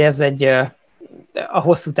tartok, hogy ez a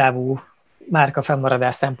hosszú távú márka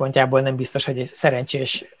fennmaradás szempontjából nem biztos, hogy egy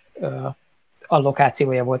szerencsés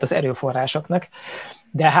allokációja volt az erőforrásoknak,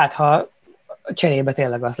 de hát ha cserébe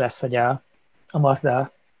tényleg az lesz, hogy a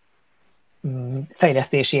Mazda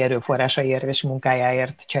fejlesztési erőforrásaiért és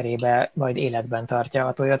munkájáért cserébe majd életben tartja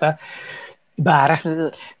a Toyota. Bár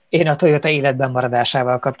én a Toyota életben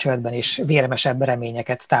maradásával kapcsolatban is vérmesebb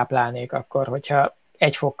reményeket táplálnék akkor, hogyha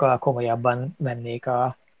egy fokkal komolyabban vennék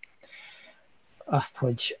azt,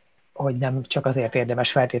 hogy nem csak azért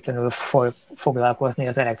érdemes feltétlenül foglalkozni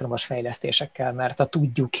az elektromos fejlesztésekkel, mert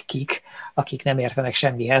tudjuk akik nem értenek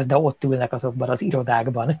semmihez, de ott ülnek azokban az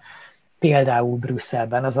irodákban, például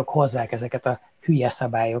Brüsszelben, azok hozzák ezeket a hülye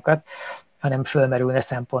szabályokat, hanem fölmerülne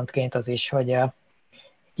szempontként az is, hogy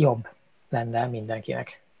jobb lenne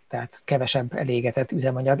mindenkinek. Tehát kevesebb elégetett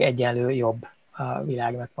üzemanyag egyenlő jobb a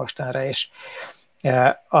világnak mostanra, és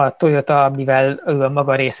a Toyota, mivel ő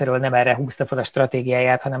maga részéről nem erre húzta fel a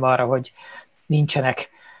stratégiáját, hanem arra, hogy nincsenek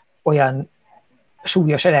olyan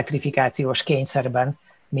súlyos elektrifikációs kényszerben,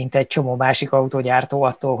 mint egy csomó másik autógyártó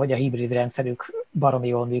attól, hogy a hibrid rendszerük baromi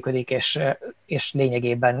jól működik, és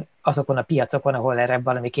lényegében azokon a piacokon, ahol erre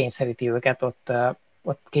valami kényszeríti őket, ott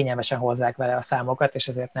kényelmesen hozzák vele a számokat, és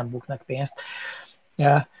ezért nem buknak pénzt.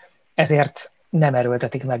 Ezért nem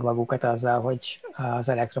erőltetik meg magukat azzal, hogy az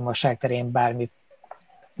elektromosság terén bármit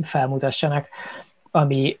felmutassanak,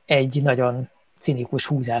 ami egy nagyon cinikus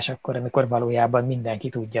húzás akkor, amikor valójában mindenki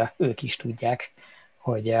tudja, ők is tudják,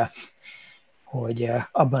 hogy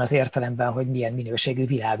abban az értelemben, hogy milyen minőségű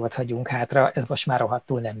világot hagyunk hátra, ez most már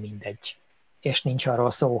rohadtul nem mindegy. És nincs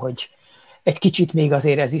arról szó, hogy egy kicsit még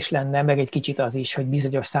azért ez is lenne, meg egy kicsit az is, hogy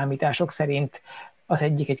bizonyos számítások szerint az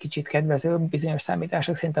egyik egy kicsit kedvezőbb, bizonyos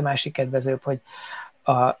számítások szerint a másik kedvezőbb, hogy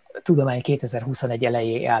a tudomány 2021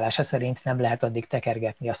 elejé állása szerint nem lehet addig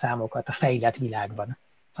tekergetni a számokat a fejlett világban,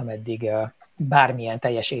 ameddig bármilyen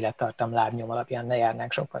teljes élettartam lábnyom alapján ne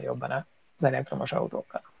járnánk sokkal jobban az elektromos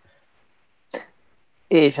autókkal.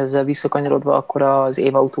 És ezzel visszakanyarodva akkor az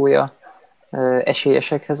évautója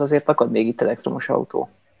esélyesekhez azért akad még itt elektromos autó.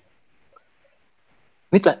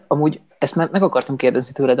 Amúgy ezt meg akartam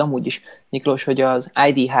kérdezni tőled amúgy is, Miklós, hogy az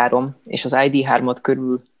ID3 és az ID3-ot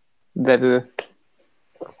körülvevő,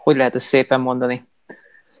 hogy lehet ezt szépen mondani?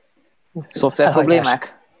 Szoftver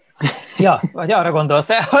problémák? Ja, vagy arra gondolsz.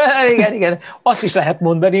 Igen. Azt is lehet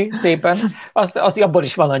mondani szépen. Azt abból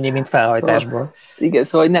is van annyi, mint felhajtásból. Szóval, igen,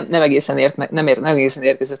 szóval nem egészen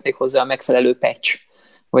érkezett még hozzá a megfelelő patch,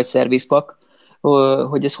 vagy szervizpak,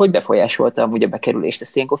 hogy ez hogy befolyásolta amúgy a bekerülést.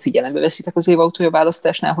 Ezt ilyenkor figyelembe veszitek az évautója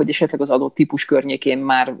választásnál, hogy esetleg az adott típus környékén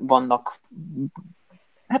már vannak,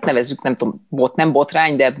 hát nevezzük, nem tudom, nem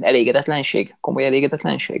botrány, de elégedetlenség, komoly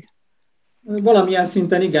elégedetlenség? Valamilyen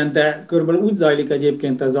szinten igen, de körülbelül úgy zajlik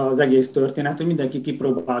egyébként ez az egész történet, hogy mindenki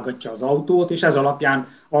kipróbálgatja az autót, és ez alapján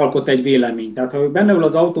alkot egy véleményt. Tehát ha ő benne ül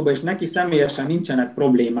az autóba, és neki személyesen nincsenek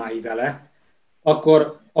problémái vele,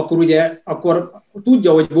 akkor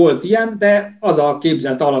tudja, hogy volt ilyen, de az a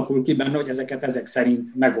képzet alakul ki benne, hogy ezek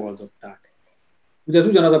szerint megoldották. Ugye ez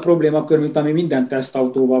ugyanaz a problémakör, mint ami minden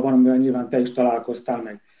tesztautóval van, amivel nyilván te is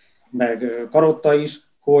találkoztál, meg Karotta is,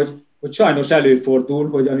 hogy sajnos előfordul,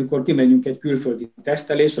 hogy amikor kimegyünk egy külföldi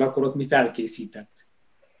tesztelésre, akkor ott mi felkészített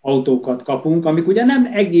autókat kapunk, amik ugye nem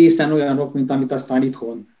egészen olyanok, mint amit aztán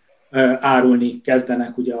itthon árulni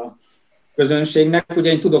kezdenek ugye a közönségnek.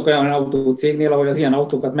 Ugye én tudok olyan autócégnél, ahol az ilyen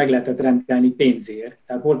autókat meg lehetett rendelni pénzért.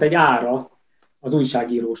 Tehát volt egy ára az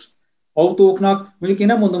újságírós autóknak. Mondjuk én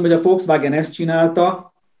nem mondom, hogy a Volkswagen ezt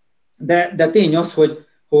csinálta, de tény az,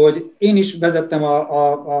 hogy én is vezettem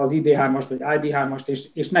az ID3-ast, vagy ID3-ast,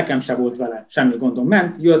 és nekem se volt vele semmi gondom.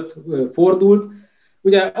 Ment, jött, fordult.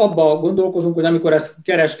 Ugye abba gondolkozunk, hogy amikor ez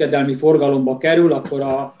kereskedelmi forgalomba kerül, akkor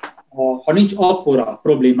ha nincs akkora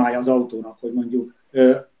problémája az autónak, hogy mondjuk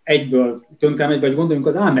egyből tönkre megy, vagy gondoljunk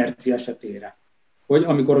az A-merci esetére, hogy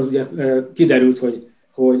amikor az ugye kiderült,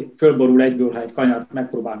 hogy fölborul egyből, ha egy kanyart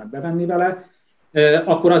megpróbálnak bevenni vele,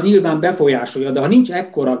 akkor az nyilván befolyásolja, de ha nincs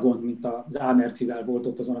ekkora gond, mint az A-mercivel volt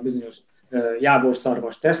ott azon a bizonyos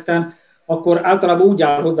jávorszarvas teszten, akkor általában úgy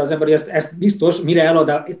áll hozzá az ember, hogy ezt biztos,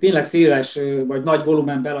 mire tényleg széles vagy nagy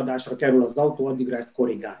volumen beladásra kerül az autó, addigra ezt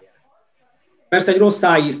korrigálják. Persze egy rossz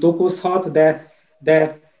szájízt okozhat,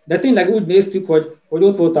 de tényleg úgy néztük, hogy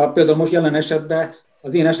ott volt például most jelen esetben,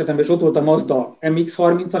 az én esetemben is ott volt a Mazda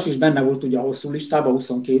MX-30-as, és benne volt ugye a hosszú listában,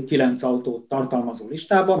 29 autót tartalmazó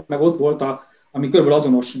listában, meg ott volt ami körülbelül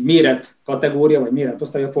azonos méret kategória, vagy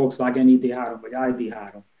méretosztály, a Volkswagen ID3, vagy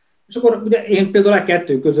ID3. És akkor ugye én például a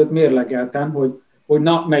kettő között mérlegeltem, hogy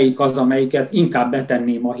na, melyik az, amelyiket inkább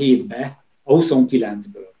betenném a 7-be, a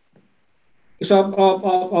 29-ből. És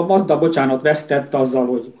a Mazda, bocsánat, vesztett azzal,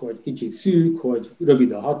 hogy kicsit szűk, hogy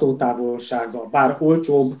rövid a hatótávolsága, bár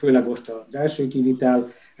olcsóbb, főleg most az első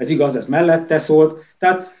kivitel, ez igaz, ez mellette szólt.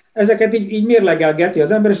 Tehát ezeket így mérlegelgeti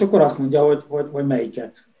az ember, és akkor azt mondja, hogy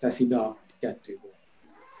melyiket teszi be a kettőből.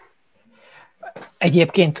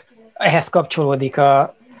 Egyébként ehhez kapcsolódik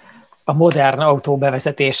a modern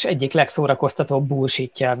autóbevezetés egyik legszórakoztatóbb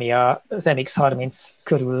bullshitja, ami az MX-30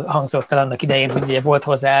 körül hangzott el annak idején, hogy ugye volt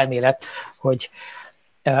hozzá elmélet, hogy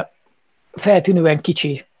feltűnően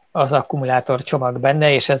kicsi az akkumulátor csomag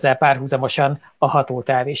benne, és ezzel párhuzamosan a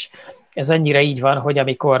hatótáv is. Ez annyira így van, hogy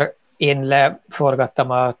amikor én leforgattam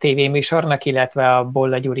a tévéműsornak, illetve a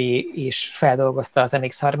Bolla Gyuri is feldolgozta az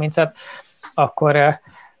MX-30-at, akkor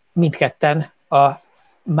mindketten a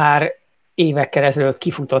már évekkel ezelőtt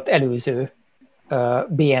kifutott előző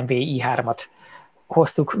BMW i3-at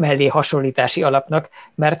hoztuk mellé hasonlítási alapnak,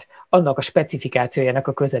 mert annak a specifikációjának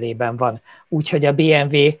a közelében van. Úgyhogy a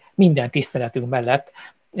BMW minden tiszteletünk mellett,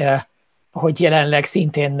 hogy jelenleg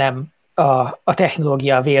szintén nem a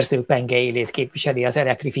technológia vérző penge élét képviseli az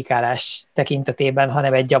elektrifikálás tekintetében,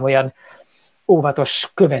 hanem egy olyan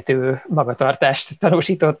óvatos követő magatartást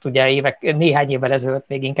tanúsított. Ugye néhány évvel ezelőtt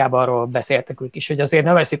még inkább arról beszéltek ők is, hogy azért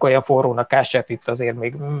nem eszik olyan forrónak kását, itt azért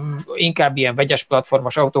még inkább ilyen vegyes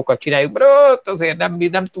platformos autókat csináljuk, mert azért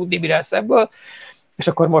nem tudni, mi lesz ebből. És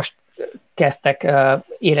akkor most kezdtek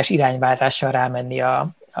éles irányváltással rámenni a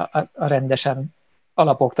rendesen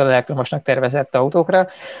alapoktól elektromosnak tervezett autókra.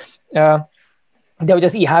 De hogy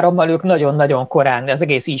az i3-mal ők nagyon-nagyon korán, az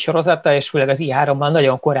egész i-sorozattal, és főleg az i3-mal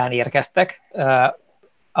nagyon korán érkeztek,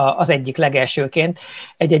 az egyik legelsőként,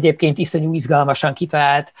 egyébként iszonyú izgalmasan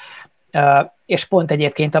kitalált, és pont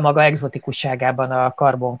egyébként a maga egzotikusságában a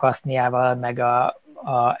karbonkaszniával, meg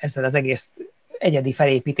ezzel az egész egyedi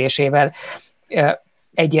felépítésével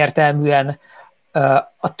egyértelműen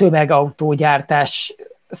a tömegautógyártás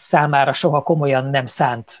számára soha komolyan nem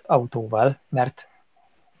szánt autóval, mert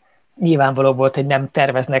nyilvánvaló volt, hogy nem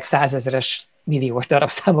terveznek 100 000-es milliós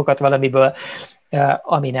darabszámokat valamiből,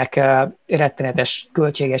 aminek rettenetes,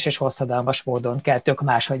 költséges és hosszadalmas módon kell tök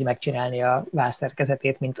máshogy megcsinálni a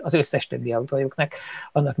válszerkezetét, mint az összes többi autójuknak,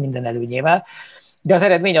 annak minden előnyével. De az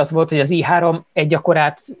eredmény az volt, hogy az i3 egy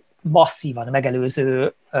gyakorát masszívan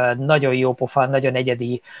megelőző, nagyon jó pofa, nagyon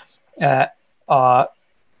egyedi,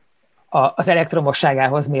 az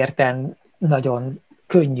elektromosságához mérten nagyon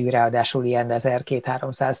könnyű, ráadásul ilyen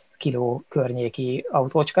 1200-300 kiló környéki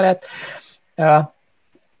autócska lett.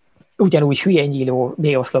 Ugyanúgy hülye nyíló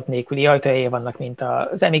B-oszlop nélküli ajtajai vannak, mint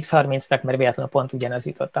az MX-30-nak, mert véletlenül pont ugyanaz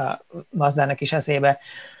jutott a Mazdának is eszébe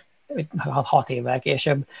 6 évvel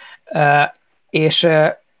később.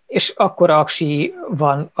 És akkora aksi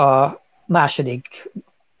van a második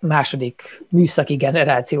második műszaki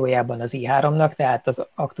generációjában az i3-nak, tehát az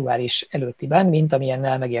aktuális előttiben, mint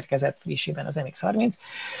amilyennel megérkezett frissében az MX-30,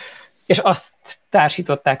 és azt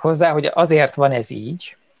társították hozzá, hogy azért van ez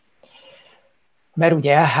így, mert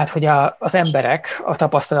ugye, hát, hogy az emberek a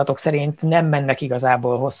tapasztalatok szerint nem mennek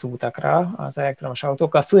igazából hosszú utakra az elektromos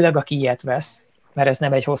autókkal, főleg aki ilyet vesz, mert ez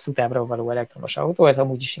nem egy hosszú távra való elektromos autó, ez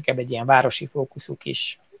amúgy is inkább egy ilyen városi fókuszú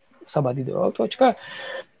kis szabadidő autócska,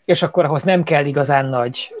 és akkor ahhoz nem kell igazán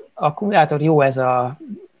nagy akkumulátor, jó ez a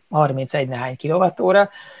 31 nehány kilowattóra,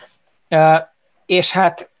 és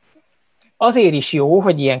hát azért is jó,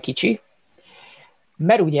 hogy ilyen kicsi,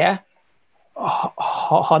 mert ugye,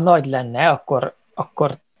 ha nagy lenne,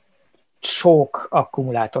 akkor sok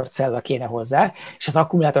akkumulátorcella kéne hozzá, és az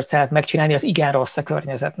akkumulátorcellát megcsinálni az igen rossz a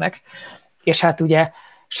környezetnek. És hát ugye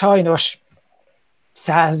sajnos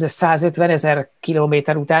 100-150 ezer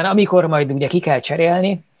kilométer után, amikor majd ugye ki kell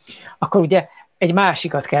cserélni, akkor ugye egy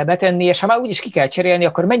másikat kell betenni, és ha már úgyis ki kell cserélni,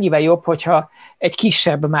 akkor mennyivel jobb, hogyha egy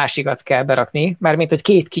kisebb másikat kell berakni, mármint, hogy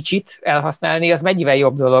két kicsit elhasználni, az mennyivel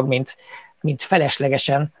jobb dolog, mint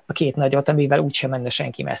feleslegesen a két nagyot, amivel úgysem menne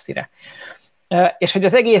senki messzire. És hogy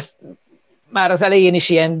az egész már az elején is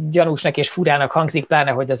ilyen gyanúsnak és furának hangzik,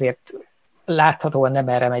 pláne, hogy azért láthatóan nem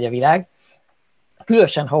erre megy a világ.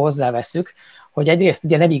 Különösen, ha hozzávesszük, hogy egyrészt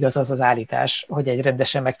ugye nem igaz az állítás, hogy egy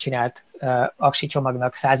rendesen megcsinált aksi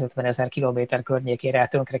csomagnak 150 ezer kilométer környékére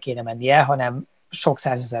tönkre kéne mennie, hanem sok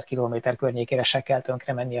 100 000 kilométer környékére se kell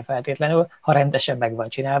tönkre mennie feltétlenül, ha rendesen meg van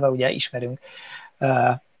csinálva, ugye ismerünk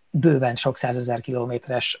bőven sok 100 000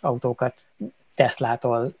 kilométeres autókat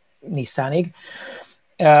Teslától Nissanig.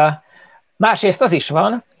 Másrészt az is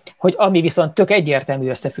van, hogy ami viszont tök egyértelmű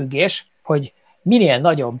összefüggés, hogy minél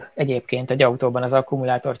nagyobb egyébként egy autóban az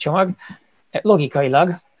akkumulátorcsomag,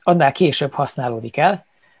 logikailag annál később használódik el,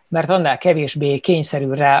 mert annál kevésbé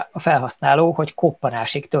kényszerül rá a felhasználó, hogy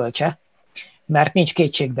koppanásig töltse, mert nincs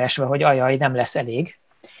kétségbeesve, hogy ajaj, nem lesz elég.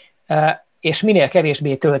 És minél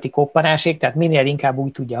kevésbé tölti koppanásig, tehát minél inkább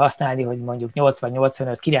úgy tudja használni, hogy mondjuk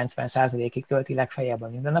 80-85-90%-ig tölti legfeljebb a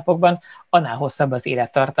mindennapokban, annál hosszabb az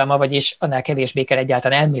élettartalma, vagyis annál kevésbé kell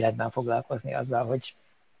egyáltalán elméletben foglalkozni azzal, hogy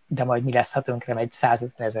de majd mi lesz, ha tönkre megy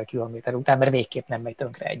 150 ezer kilométer után, mert végképp nem megy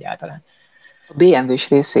tönkre egyáltalán. A BMW-s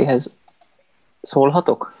részéhez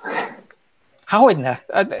szólhatok? Há, hogyne?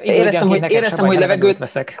 Éreztem, hogy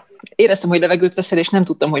levegőt veszel, és nem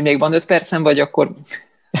tudtam, hogy még van 5 percem, vagy akkor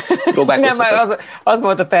próbálkozhatok. Nem, az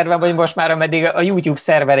volt a tervem, hogy most már ameddig a YouTube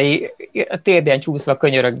szerverei térden csúszva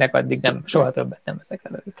könyörögnek, addig nem, soha többet nem veszek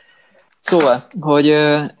levegőt. Szóval, hogy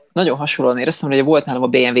nagyon hasonlóan éreztem, hogy volt nálam a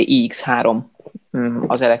BMW iX3,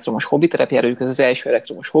 az elektromos hobbiterepjárójuk, ez az első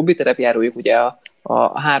elektromos hobbiterepjárójuk, ugye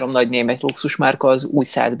a 3 nagy német luxusmárka az úgy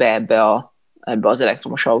szállt be ebbe az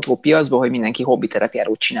elektromos autópiacba, hogy mindenki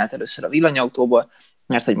hobbiterepjárót csinált először a villanyautóból,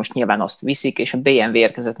 mert hogy most nyilván azt viszik, és a BMW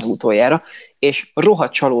érkezett meg utoljára, és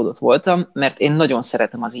rohadt csalódott voltam, mert én nagyon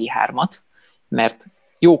szeretem az i3-at, mert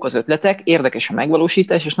jók az ötletek, érdekes a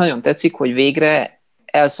megvalósítás, és nagyon tetszik, hogy végre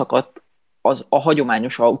elszakadt a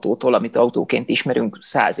hagyományos autótól, amit autóként ismerünk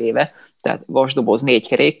 100 éve, tehát vasdoboz 4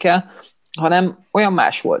 kerékkel, hanem olyan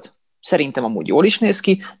más volt. Szerintem amúgy jól is néz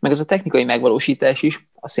ki, meg ez a technikai megvalósítás is,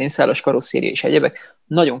 a szénszálas karosszéria és egyebek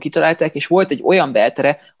nagyon kitalálták, és volt egy olyan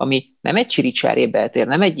beltere, ami nem egy csiricsárébb beltér,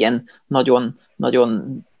 nem egy ilyen nagyon,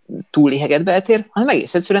 nagyon túllihegett beltér, hanem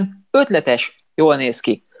egész egyszerűen ötletes, jól néz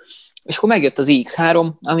ki. És akkor megjött az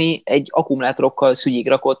iX3, ami egy akkumulátorokkal szügyig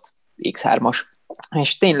rakott X3-as.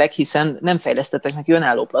 És tényleg, hiszen nem fejlesztettek neki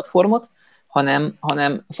önálló platformot,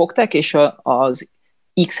 hanem fogták, és az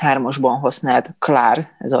X3-asban használt CLAR,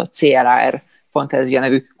 ez a CLAR Fantázia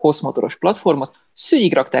nevű hosszmotoros platformot,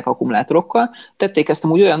 szügyig rakták akkumulátorokkal, tették ezt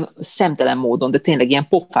amúgy olyan szemtelen módon, de tényleg ilyen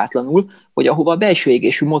pofátlanul, hogy ahova a belső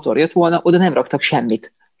égésű motor jött volna, oda nem raktak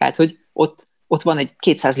semmit. Tehát, hogy ott van egy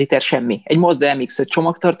 200 liter semmi. Egy Mazda MX-5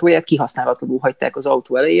 csomagtartóját kihasználatlanul hagyták az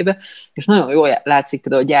autó elejébe, és nagyon jól látszik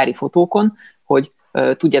például a gyári fotókon, hogy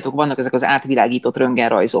tudjátok, vannak ezek az átvilágított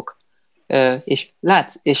röntgenrajzok.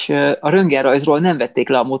 És a röntgenrajzról nem vették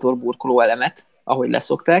le a motorburkoló elemet, ahogy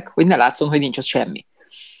leszokták, hogy ne látszon, hogy nincs az semmi.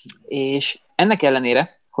 És ennek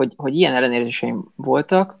ellenére, hogy ilyen ellenőrzéseim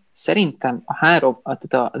voltak, szerintem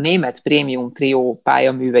a német Premium Trio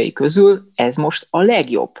pályaművei közül ez most a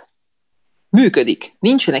legjobb. Működik.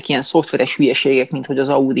 Nincsenek ilyen szoftveres hülyeségek, mint hogy az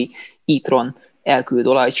Audi e-tron elküld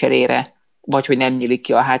olajcserére, vagy hogy nem nyílik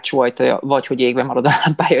ki a hátsó ajtaja, vagy hogy égve marad a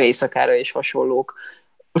lámpája éjszakára és hasonlók.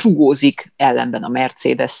 Rugózik ellenben a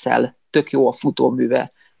Mercedes-szel, tök jó a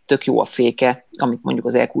futóműve, tök jó a féke, amit mondjuk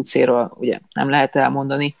az EQC-ről ugye nem lehet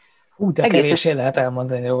elmondani. De kevésbé lehet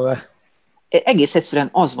elmondani róla. egész egyszerűen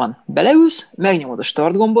az van, beleülsz, megnyomod a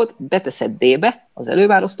start gombot, beteszed D-be az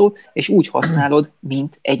előválasztót, és úgy használod,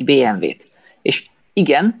 mint egy BMW-t. És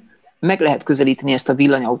igen, meg lehet közelíteni ezt a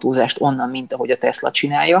villanyautózást onnan, mint ahogy a Tesla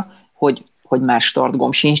csinálja, hogy más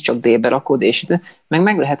startgomb sincs, csak D-be rakod, és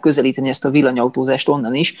meg lehet közelíteni ezt a villanyautózást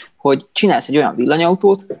onnan is, hogy csinálsz egy olyan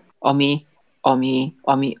villanyautót, ami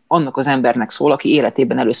annak az embernek szól, aki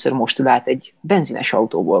életében először most ül át egy benzines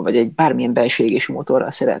autóból, vagy egy bármilyen belső égésű motorral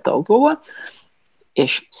szerelt autóból,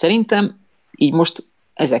 és szerintem így most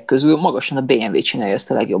ezek közül magasan a BMW csinálja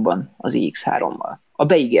ezt a legjobban az iX3-mal. A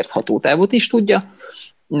beígért hatótávot is tudja,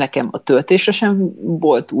 nekem a töltésre sem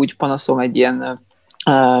volt úgy panaszom, egy ilyen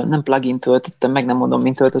nem plugin töltöttem, meg nem mondom,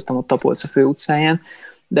 mint töltöttem ott a Tapolca főutcáján,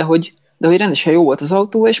 de hogy rendesen jó volt az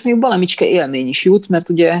autó, és még valamicske élmény is jut, mert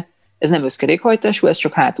ugye ez nem összkerékhajtású, ez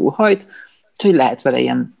csak hátul hajt, úgyhogy lehet vele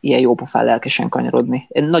ilyen jópofán lelkesen kanyarodni.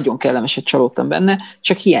 Én nagyon kellemeset csalódtam benne,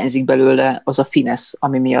 csak hiányzik belőle az a finesz,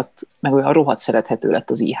 ami miatt meg olyan rohadt szerethető lett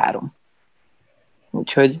az i3.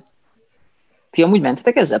 Úgyhogy ti amúgy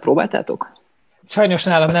mentetek ezzel, próbáltátok? Sajnos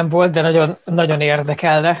nálam nem volt, de nagyon, nagyon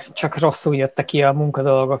érdekelne, csak rosszul jöttek ki a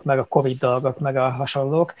munkadolgok, meg a Covid dolgok, meg a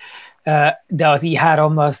hasonlók. De az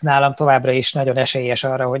i3 az nálam továbbra is nagyon esélyes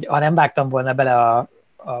arra, hogy ha nem vágtam volna bele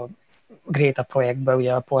a Greta projektbe,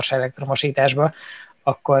 ugye a Porsche elektromosításba,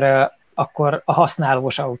 akkor a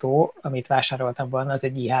használós autó, amit vásároltam volna, az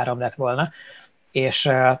egy i3 lett volna,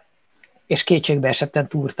 és kétségbe esetten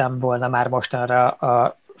túrtam volna már mostanra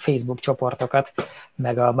a Facebook csoportokat,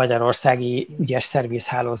 meg a magyarországi ügyes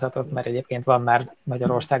szervizhálózatot, mert egyébként van már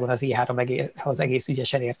Magyarországon az i3-hoz egész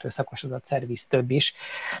ügyesen értő szakosodott szerviz több is,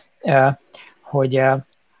 hogy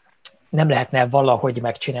nem lehetne valahogy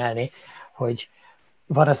megcsinálni, hogy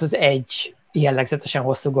van az egy jellegzetesen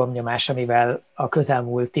hosszú gombnyomás, amivel a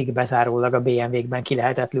közelmúltig bezárólag a BMW-kben ki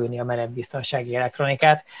lehetett lőni a menetbiztonsági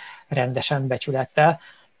elektronikát rendesen becsülettel,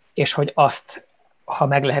 és hogy azt, ha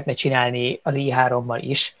meg lehetne csinálni az i3-mal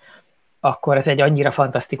is, akkor ez egy annyira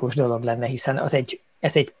fantasztikus dolog lenne, hiszen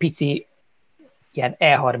ez egy pici ilyen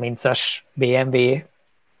E30-as BMW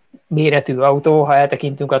méretű autó, ha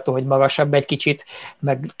eltekintünk attól, hogy magasabb egy kicsit,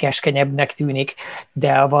 meg keskenyebbnek tűnik,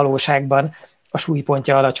 de a valóságban a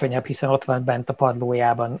súlypontja alacsonyabb, hiszen ott van bent a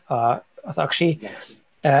padlójában az aksi.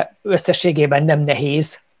 Összességében nem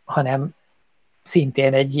nehéz, hanem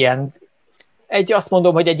szintén azt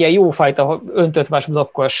mondom, hogy egy ilyen jófajta öntött vas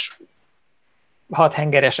blokkos 6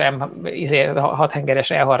 hengeres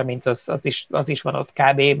E30, az is van ott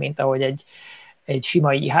kb., mint ahogy egy sima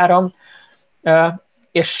i3,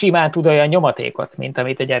 és simán tud olyan nyomatékot, mint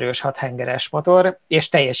amit egy erős 6 hengeres motor, és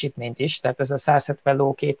teljesítményt is, tehát ez a 170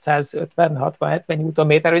 ló, 250-60-70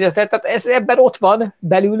 Nm, hogy ez ebben ott van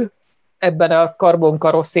belül, ebben a karbon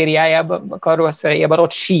karosszériában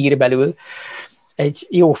ott sír belül egy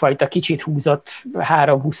jófajta kicsit húzott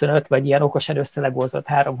 325, vagy ilyen okosan összelegózott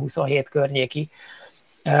 327 környéki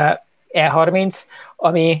E30,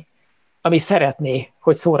 ami szeretné,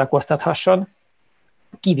 hogy szórakoztathasson,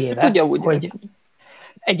 kivéve, tudja, hogy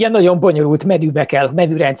egy ilyen nagyon bonyolult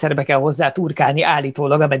menürendszerbe kell hozzá turkálni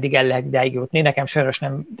állítólag, ameddig el lehet ideig jutni. Nekem sajnos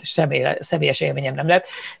személyes élményem nem lett.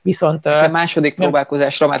 Viszont a második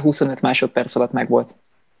próbálkozásra már 25 másodperc alatt megvolt.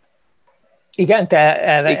 Igen, te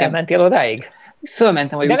elmentél odáig?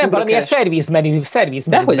 Fölmentem a YouTube-ra. De nem valamilyen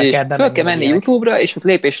szervizmenübe kell bemenni. Föl kell menni YouTube-ra, és ott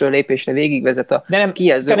lépésről lépésre végigvezet a kijelző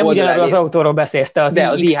oldalán. De nem ugyanarról az autóról beszélsz, te az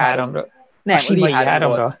i3-ról. Nem, az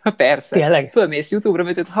i3-ról. Persze. Tényleg? Fölmész YouTube-ra,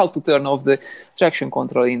 mert how to turn off the traction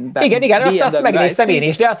control in Igen, azt megnéztem én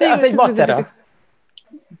is, de az egy macera.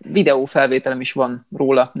 Videófelvételem is van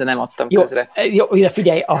róla, de nem adtam közre. Jó, de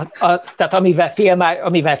figyelj, tehát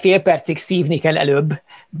amivel fél percig szívni kell előbb,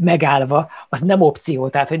 megállva, az nem opció,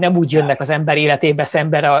 tehát hogy nem úgy jönnek az ember életébe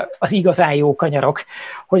szemben az igazán jó kanyarok,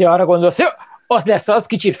 hogy arra gondolsz, jó, az lesz az,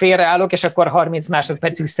 kicsit félreállok, és akkor 30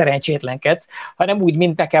 másodpercig szerencsétlenkedsz, hanem úgy,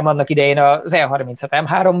 mint nekem annak idején az E36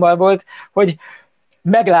 M3-mal volt, hogy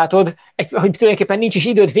meglátod, hogy tulajdonképpen nincs is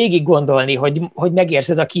időd végig gondolni, hogy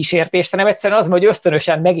megérzed a kísértést, hanem egyszerűen az, hogy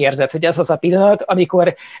ösztönösen megérzed, hogy ez az a pillanat,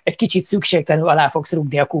 amikor egy kicsit szükségtelenül alá fogsz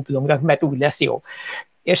rúgni a kuplungnak, mert úgy lesz jó.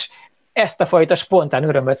 És ezt a fajta spontán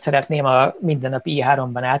örömöt szeretném a mindennapi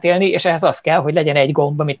i3-ban átélni, és ehhez az kell, hogy legyen egy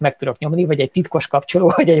gomb, amit meg tudok nyomni, vagy egy titkos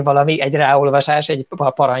kapcsoló, vagy egy ráolvasás, egy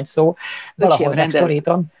parancsszó, valahol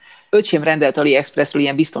megszorítom. Öcsém rendelt AliExpressről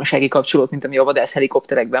ilyen biztonsági kapcsolót, mint ami a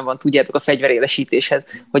vadászhelikopterekben van, tudjátok, a fegyverélesítéshez,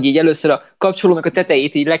 hogy így először a kapcsolónak a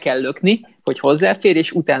tetejét így le kell lökni, hogy hozzáfér,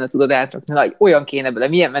 és utána tudod átrakni. Na, olyan kéne bele,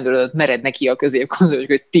 milyen menőlőt mered neki a középkonzol,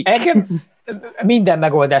 hogy tik. Minden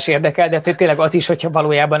megoldás érdekel, de tényleg az is, hogyha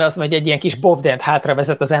valójában az, hogy egy ilyen kis bovdent hátra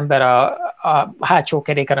vezet az ember a hátsó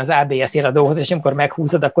keréken az ABS iradóhoz, és amikor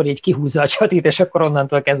meghúzod, akkor így kihúzza a csatit, és akkor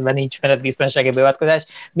onnantól kezdve nincs menetbiztonsági beavatkozás.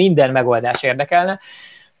 Minden megoldás érdekelne,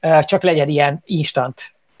 csak legyen ilyen instant,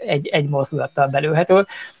 egy mozdulattal belőhető.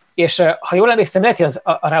 És ha jól emlékszem, lehet, hogy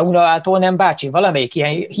a Rauna-tól nem bácsi, valamelyik ilyen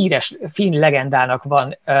híres finn legendának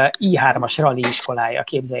van i3-as rally iskolája,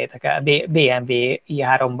 képzeljétek el, BMW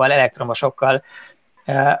i3-bal, elektromosokkal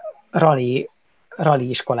rally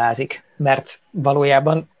iskolázik, mert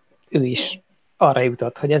valójában ő is arra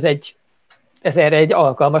jutott, hogy ez erre egy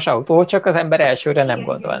alkalmas autó, csak az ember elsőre nem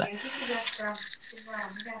gondolna.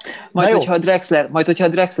 Majd, hogyha a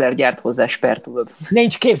Drexler gyárt hozzá spert, tudod.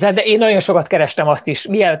 Nincs, képzeld, de én nagyon sokat kerestem azt is.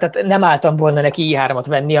 Tehát nem álltam volna neki i3-at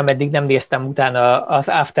venni, ameddig nem néztem utána az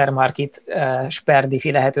aftermarket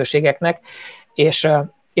sperdifi lehetőségeknek,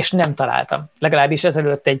 és nem találtam. Legalábbis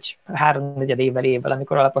ezelőtt egy 3-4 évvel,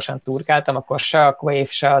 amikor alaposan turkáltam, akkor se a Quave,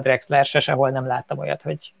 se a Drexler, sehol nem láttam olyat,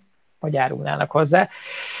 hogy árulnának hozzá.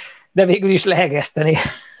 De végül is lehegeszteni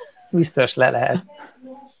biztos le lehet.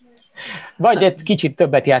 Vagy egy kicsit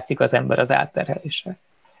többet játszik az ember az átterhelésre.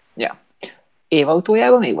 Ja.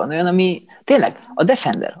 Évautójában még van olyan, ami... Tényleg, a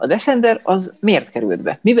Defender az miért került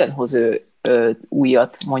be? Miben hoz ő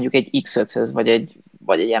újat mondjuk egy X5-höz,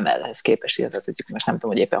 vagy egy ML-hez képest, illetve most nem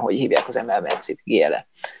tudom, hogy éppen hogy hívják az ML Mercit, GL-e.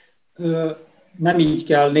 Nem így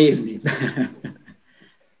kell nézni.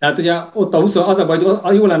 Tehát ugye ott az a baj,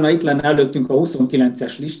 hogy jó lenne, itt lenne előttünk a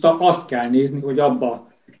 29-es lista, azt kell nézni, hogy abba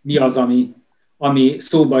mi az, ami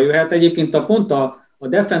szóba jöhet. Egyébként pont a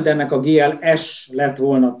Defendernek a GLS lett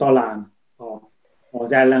volna talán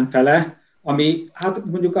az ellenfele, ami, hát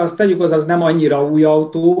mondjuk azt tegyük hozzá, az nem annyira új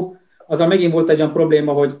autó, azzal megint volt egy olyan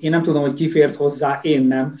probléma, hogy én nem tudom, hogy ki fért hozzá, én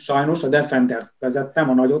nem, sajnos, a Defendert vezettem,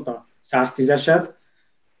 a nagyot, a 110-eset.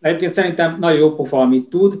 Egyébként szerintem nagyon jó pofa, amit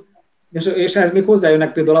tud, és ehhez még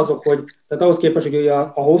hozzájönnek például azok, hogy tehát ahhoz képest, hogy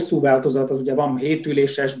a hosszú változat, az ugye van 7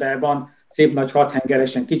 üléses, de van szép nagy 6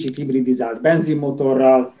 hengeresen, kicsit hibridizált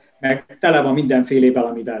benzinmotorral, meg tele van mindenfélével,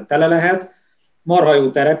 amivel tele lehet, marha jó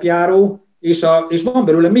terepjáró, és van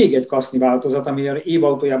belőle még egy kaszni változat, ami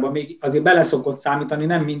évautójában még azért beleszokott számítani,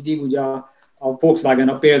 nem mindig, ugye a Volkswagen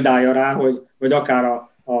a példája rá, hogy akár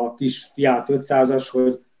a kis Fiat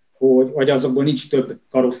 500-as, hogy azokból nincs több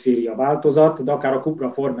karosszéria változat, de akár a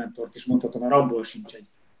Cupra Formentort is mondhatom, mert abból sincs egy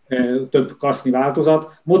több kaszni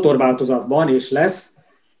változat. Motorváltozat van és lesz,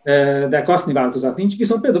 de kaszni változat nincs,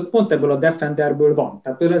 viszont például pont ebből a Defenderből van.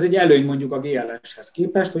 Tehát például ez egy előny mondjuk a GLS-hez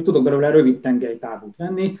képest, hogy tudok belőle rövid tengelytávút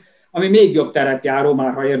venni, ami még jobb terepjáró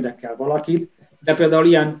már, ha érdekel valakit, de például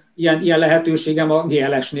ilyen lehetőségem a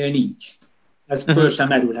GLS-nél nincs. Ez föl sem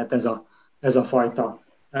merülhet ez a fajta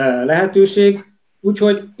lehetőség.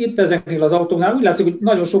 Úgyhogy itt ezeknél az autóknál úgy látszik, hogy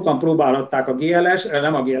nagyon sokan próbálhatták a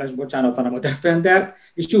hanem a Defendert,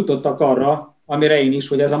 és jutottak arra, amire én is,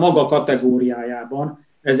 hogy ez a maga kategóriájában,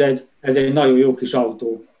 ez egy nagyon jó kis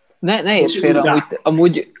autó. Ne érts félre,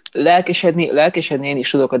 amúgy lelkesedni én is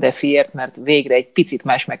tudok a Defiért, mert végre egy picit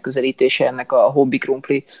más megközelítése ennek a hobby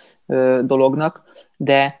krumpli dolognak,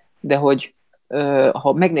 de hogy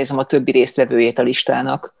ha megnézem a többi résztvevőjét a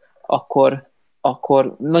listának,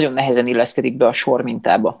 akkor nagyon nehezen illeszkedik be a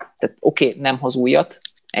sormintába. Tehát oké, nem hoz újat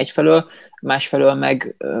egyfelől, másfelől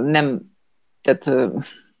meg nem, tehát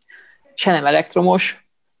se nem elektromos,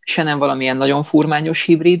 se nem valamilyen nagyon furmányos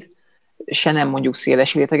hibrid, se nem mondjuk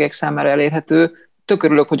széles rétegek számára elérhető. Tök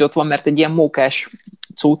örülök, hogy ott van, mert egy ilyen mókás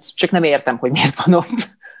cucc, csak nem értem, hogy miért van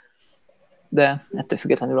ott. De ettől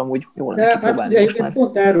függetlenül amúgy jól lenne kipróbálni most már.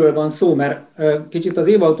 Pont erről van szó, mert kicsit az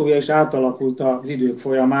évautója is átalakult az idők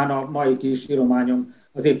folyamán, a mai kis írományom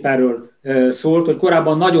az épp erről szólt, hogy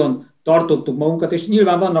korábban nagyon tartottuk magunkat, és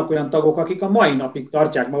nyilván vannak olyan tagok, akik a mai napig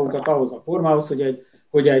tartják magukat ahhoz a formához,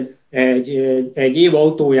 hogy egy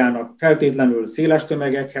évautójának feltétlenül széles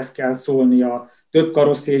tömegekhez kell szólnia, több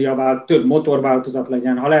karosszériavál, több motorváltozat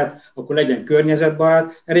legyen, ha lehet, akkor legyen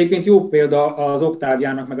környezetbarát. Egyébként jó példa az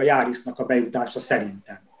Octaviának meg a Yarisnak a bejutása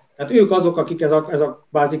szerintem. Tehát ők azok, akik ez a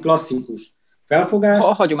kvázi klasszikus felfogás.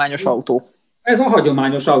 A hagyományos autó. Ez a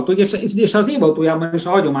hagyományos autó, és az évautójában is a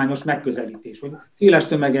hagyományos megközelítés, hogy széles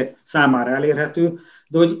tömegek számára elérhető,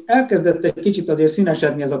 de hogy elkezdett egy kicsit azért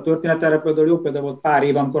színesedni ez a történet, erre például jó példa volt pár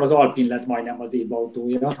év, amikor az Alpine lett majdnem az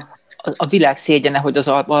évautója. A világ szégyene, hogy az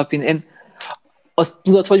Alpine... Azt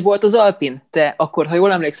tudod, hogy volt az Alpine? Te akkor, ha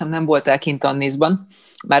jól emlékszem, nem voltál kint Annisban,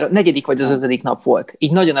 már a 4. vagy az 5. nap volt.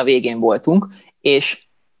 Így nagyon a végén voltunk, és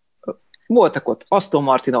voltak ott Aston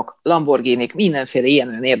Martinok, Lamborghinik, mindenféle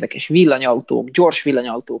ilyen érdekes villanyautók, gyors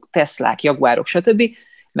villanyautók, Teslák, Jaguárok, stb.,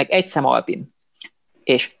 meg egy szem Alpine.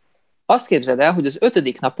 És azt képzeld el, hogy az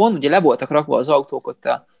 5. napon ugye le voltak rakva az autók ott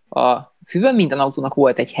a füvön, minden autónak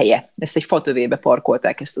volt egy helye. Ezt egy fatövébe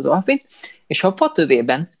parkolták, ezt az alpint, és a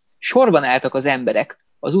fatövében sorban álltak az emberek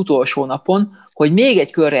az utolsó napon, hogy még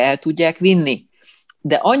egy körre el tudják vinni.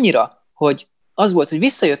 De annyira, hogy az volt, hogy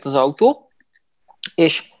visszajött az autó,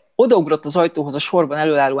 és odaugrott az ajtóhoz a sorban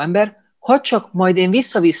előálló ember, ha csak majd én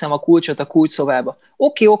visszaviszem a kulcsot a kulcsszobába.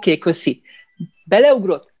 Oké, köszi.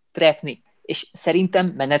 Beleugrott, trepni. És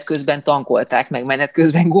szerintem menet közben tankolták, meg menet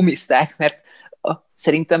közben gumizták, mert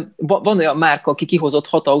szerintem van olyan márka, aki kihozott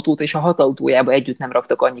 6 autót, és a 6 autójába együtt nem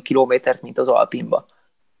raktak annyi kilométert, mint az Alpinba.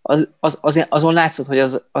 Azon látszott, hogy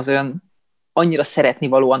az olyan annyira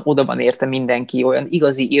szeretnivalóan oda van érte mindenki, olyan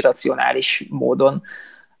igazi, irracionális módon.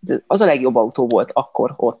 Az a legjobb autó volt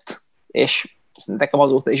akkor ott, és nekem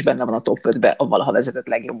azóta is benne van a top 5-be a valaha vezetett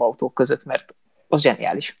legjobb autók között, mert az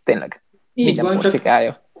zseniális, tényleg. Minden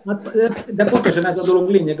porcikája. De pontosan ez a dolog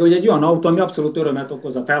lényege, hogy egy olyan autó, ami abszolút örömet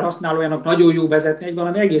okoz a felhasználójának, nagyon jó vezetni, egy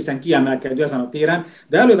valami egészen kiemelkedő ezen a téren,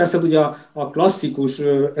 de előveszed ugye a klasszikus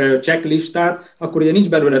checklistát, akkor ugye nincs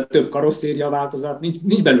belőle több karosszéria változat,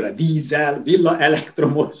 nincs belőle dízel, villa,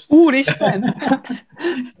 elektromos. Úristen!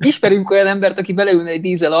 Ismerünk olyan embert, aki beleülne egy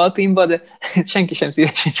dízel Alpinba, de senki sem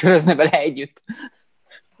szívesen sörözne bele együtt.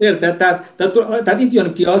 Érted? Tehát itt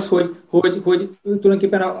jön ki az, hogy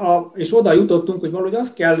tulajdonképpen és oda jutottunk, hogy valahogy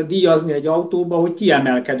azt kell díjazni egy autóba, hogy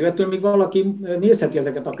kiemelkedő. Ettől még valaki nézheti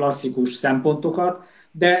ezeket a klasszikus szempontokat,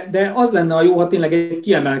 de az lenne a jó, ha tényleg egy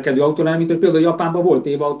kiemelkedő autó lenne, mint hogy például Japánban volt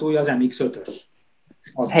évautója az MX-5-ös.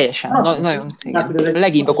 Helyesen, nagyon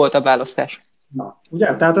legindokoltabb választás. Na,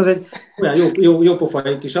 ugye? Tehát az egy olyan jó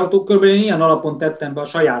pofai kis autó. Körülbelül ilyen alapon tettem be a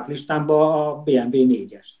saját listámba a BMW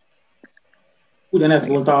 4-est. Ugyanez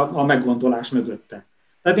volt a meggondolás mögötte.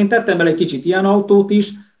 Tehát én tettem bele egy kicsit ilyen autót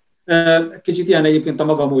is, kicsit ilyen egyébként a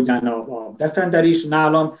maga módján a Defender is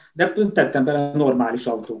nálam, de tettem bele normális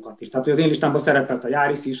autókat is. Tehát az én listámban szerepelt a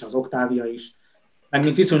Yaris is, az Octavia is, meg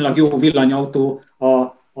mint viszonylag jó villanyautó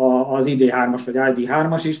az ID3-as vagy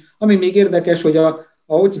ID3-as is. Ami még érdekes, hogy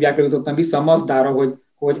ahogy hívják, jutottam vissza a Mazdára,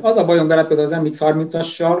 hogy az a bajom vele például az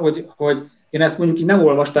MX-30-assal, hogy én ezt mondjuk így nem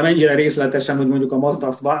olvastam ennyire részletesen, hogy mondjuk a Mazda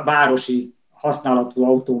azt városi használatú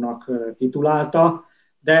autónak titulálta,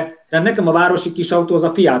 de nekem a városi kis autó az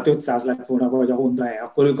a Fiat 500 lett volna, vagy a Honda E,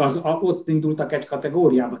 akkor ők ott indultak egy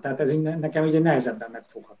kategóriába, tehát ez nekem ugye nehezebben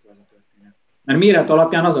megfogható ez a történet. Mert méret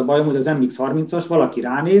alapján az a bajom, hogy az MX-30-as valaki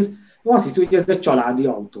ránéz, azt hiszi, hogy ez egy családi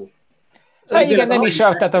autó. Igen,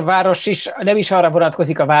 tehát a város is, nem is arra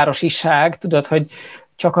vonatkozik a városiság, tudod, hogy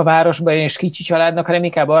csak a városban és kicsi családnak, hanem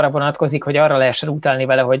inkább arra vonatkozik, hogy arra lehessen utalni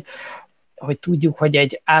vele, hogy tudjuk, hogy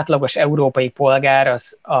egy átlagos európai polgár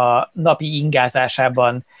az a napi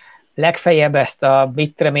ingázásában legfeljebb ezt a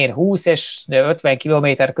 20 és 50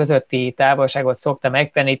 kilométer közötti távolságot szokta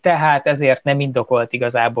megtenni, tehát ezért nem indokolt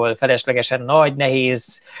igazából feleslegesen nagy,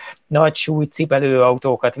 nehéz, nagy súlyt cipelő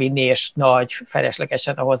autókat vinni, és nagy,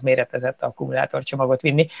 feleslegesen ahhoz méretezett akkumulátorcsomagot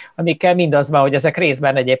vinni, amikkel mindaz van, hogy ezek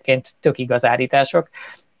részben egyébként tök igaz állítások,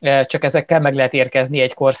 csak ezekkel meg lehet érkezni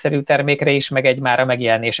egy korszerű termékre is, meg egy már a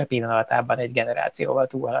megjelenése pillanatában egy generációval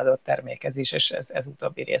túlhaladott termékhez is, és ez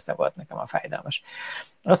utóbbi része volt nekem a fájdalmas.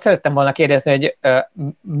 Azt szerettem volna kérdezni, hogy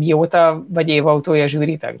mióta vagy évautója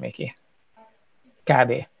zsűritag, Miki?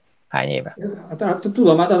 Kb. Hány éve? Hát,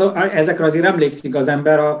 tudom, ezekre azért emlékszik az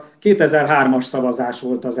ember, a 2003-as szavazás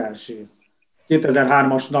volt az első.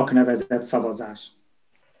 2003-asnak nevezett szavazás.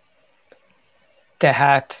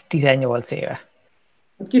 Tehát 18 éve.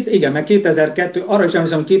 Igen, mert 2002, arra is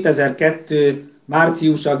emlékszem, hogy 2002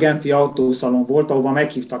 március a Genfi autószalon volt, ahova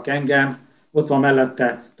meghívtak engem, ott van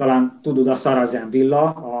mellette, talán tudod, a Sarazen villa,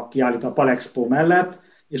 a kiállít a Palexpo mellett,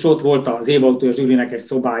 és ott volt az évautója zsűrinek egy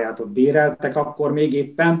szobáját, ott béreltek akkor még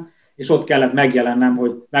éppen, és ott kellett megjelennem,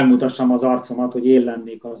 hogy megmutassam az arcomat, hogy én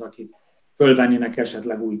lennék az, akit fölvennének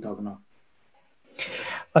esetleg új tagnak.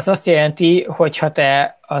 Az azt jelenti, hogy ha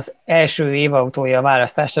te az első évautója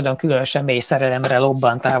választásodon különösen mély szerelemre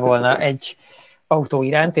lobbantál volna egy autó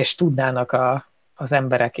iránt, és tudnának az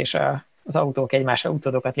emberek és az autók egymásra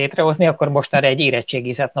utódokat létrehozni, akkor mostanra egy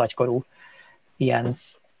érettségizett nagykorú ilyen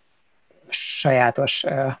sajátos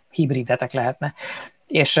hibridetek lehetne.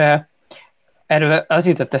 És erről az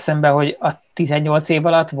jutott eszembe, hogy a 18 év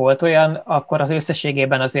alatt volt olyan, akkor az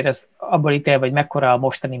összességében azért ez abból ítélve, hogy mekkora a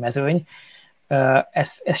mostani mezőny,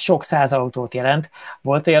 ez sok száz autót jelent.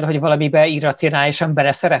 Volt olyan, hogy valamiben irracionálisan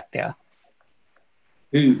beleszerettél?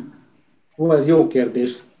 Ez jó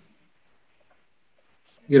kérdés.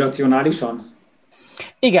 Irracionálisan?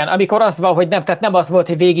 Igen, amikor az van, hogy nem, tehát nem az volt,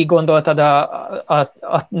 hogy végig gondoltad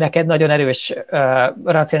a neked nagyon erős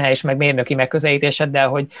racionális meg mérnöki megközelítéseddel,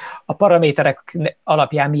 hogy a paraméterek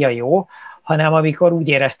alapján mi a jó, hanem amikor úgy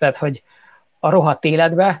érezted, hogy a rohadt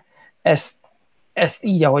életbe ez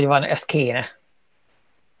így, ahogy van, ez kéne.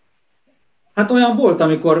 Hát olyan volt,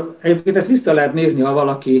 amikor egyébként ezt vissza lehet nézni,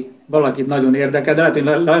 ha valakit nagyon érdekel, de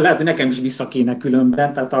lehet, hogy nekem is vissza kéne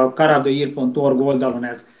különben. Tehát a karadóír.org oldalon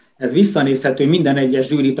ez visszanézhető minden egyes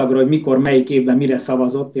zsűritagra, hogy mikor, melyik évben mire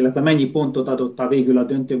szavazott, illetve mennyi pontot adott végül a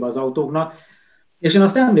döntőbe az autóknak. És én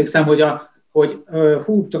azt emlékszem, hogy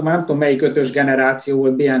csak már nem tudom melyik 5-ös generáció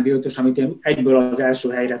volt, BMW 5-ös, amit én egyből az első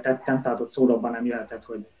helyre tettem, tehát ott szóban nem jöhetett,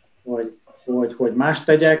 hogy más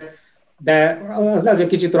tegyek. De az lehet, hogy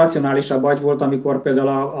kicsit racionálisabb agy volt, amikor például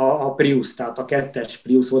a Prius, tehát a 2-es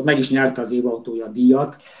Prius volt, meg is nyerte az évautója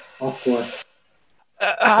díjat, akkor...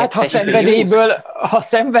 Hát ha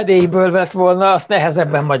szenvedélyből lett volna, azt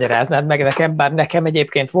nehezebben magyaráznád meg nekem, bár nekem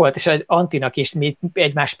egyébként volt, és egy Antinak is mi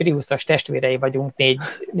egymás Priusos testvérei vagyunk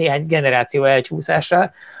néhány generáció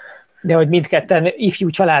elcsúszásra, de hogy mindketten ifjú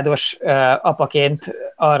családos apaként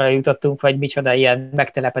arra jutottunk, vagy micsoda ilyen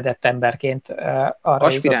megtelepedett emberként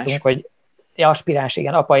arra jutottunk, hogy aspiráns,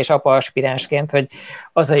 igen, apa és apa aspiránsként, hogy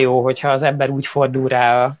az a jó, hogyha az ember úgy fordul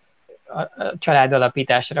rá a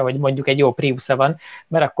családalapításra, hogy mondjuk egy jó Priusza van,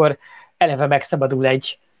 mert akkor eleve megszabadul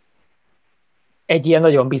egy ilyen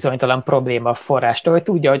nagyon bizonytalan probléma forrástól, hogy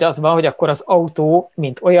tudja, hogy az van, hogy akkor az autó,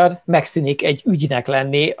 mint olyan, megszűnik egy ügynek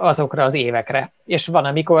lenni azokra az évekre. És van,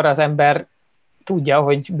 amikor az ember tudja,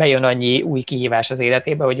 hogy bejön annyi új kihívás az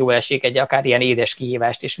életébe, hogy jól esik egy akár ilyen édes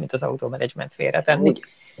kihívást is, mint az autómenedzsment félretenni.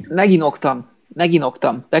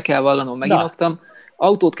 Meginoktam, be kell vallanom, meginoktam.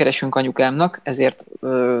 Autót keresünk anyukámnak, ezért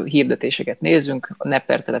hirdetéseket nézünk,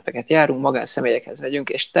 neppertelepeket járunk, magánszemélyekhez vegyünk,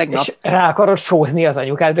 és tegnap... És rá akarod sózni az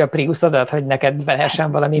anyukádra a Priusodat, hogy neked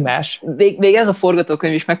belehessen valami más? Még ez a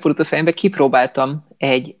forgatókönyv is megfordult a fejembe, kipróbáltam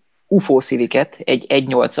egy UFO Civic-et, egy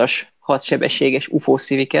 1.8-as 6 sebességes UFO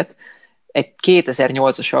Civic-et, egy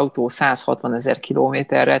 2008-as autó 160 000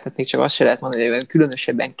 kilométerrel, tehát még csak azt se lehet mondani, hogy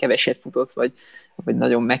különösebben keveset futott, vagy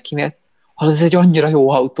nagyon megkímélt. Ez egy annyira jó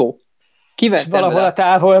autó. És valahol a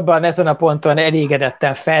távolban ezen a ponton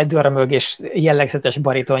elégedetten feldörmög, és jellegzetes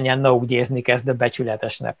baritonján nauggyézni kezd a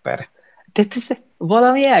becsületes nepper. De ez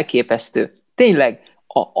valami elképesztő. Tényleg,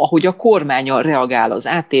 ahogy a kormánya reagál az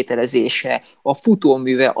áttételezése, a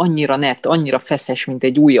futóműve annyira net, annyira feszes, mint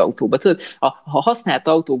egy új autóba. Tudod, ha használt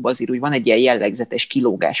autókban azért úgy van egy ilyen jellegzetes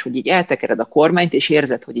kilógás, hogy így eltekered a kormányt, és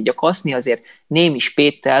érzed, hogy így a kaszni azért némi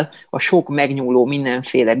spéttel a sok megnyúló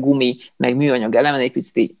mindenféle gumi, meg műanyag elemen egy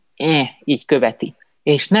picit így követi.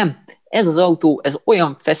 És nem, ez az autó, ez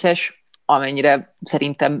olyan feszes, amennyire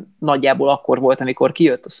szerintem nagyjából akkor volt, amikor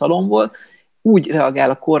kijött a szalomból, úgy reagál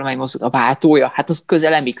a kormánymozdulat, a váltója, hát az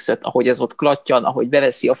közel MX-5, ahogy az ott klattyan, ahogy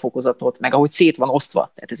beveszi a fokozatot, meg ahogy szét van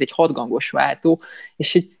osztva, tehát ez egy 6 gangos váltó,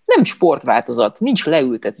 és egy nem sportváltozat, nincs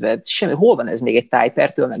leültetve, semmi, hol van ez még egy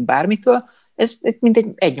Type-től, meg bármitől, ez mint egy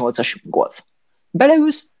 1.8-as Golf.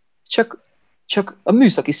 Beleülsz, csak a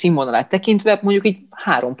műszaki színvonalát tekintve mondjuk így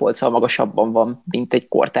 3 polccal magasabban van, mint egy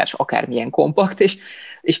kortárs akármilyen kompakt,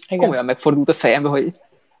 és komolyan megfordult a fejembe, hogy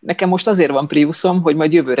nekem most azért van Priusom, hogy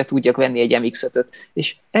majd jövőre tudjak venni egy MX-5-öt.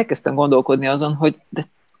 És elkezdtem gondolkodni azon, hogy de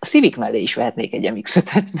a Civic mellé is vehetnék egy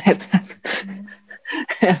MX-5-et, mert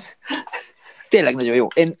ez tényleg nagyon jó.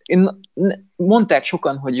 Mondták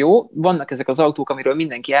sokan, hogy jó, vannak ezek az autók, amiről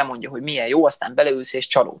mindenki elmondja, hogy milyen jó, aztán beleülsz és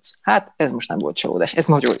csalódsz. Hát ez most nem volt csalódás, ez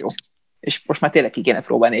nagyon jó. És most már tényleg ki kéne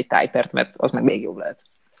próbálni egy Type-ert, mert az meg még jobb lehet.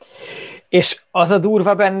 És az a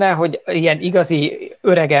durva benne, hogy ilyen igazi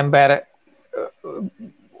öregember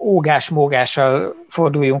ógás-mógással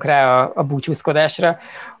forduljunk rá a búcsúzkodásra,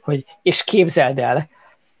 és képzeld el,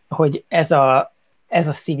 hogy ez a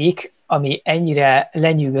Civic, ami ennyire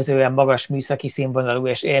lenyűgözően magas műszaki színvonalú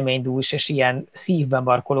és élménydús, és ilyen szívben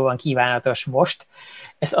markolóan kívánatos most,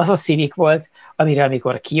 ez az a Civic volt, amire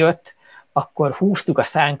amikor kijött, akkor húztuk a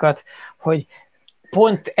szánkat, hogy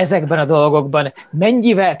pont ezekben a dolgokban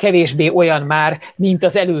mennyivel kevésbé olyan már, mint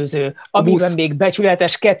az előző, amiben még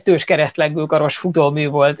becsületes 2-s keresztlengőkaros futómű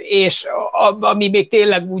volt, és ami még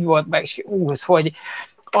tényleg úgy volt meg, hogy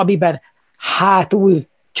amiben hátul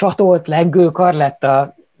csatolt lengőkar lett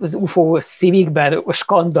az UFO Civicben, a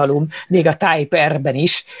skandalum, még a Type R-ben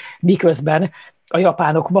is, miközben a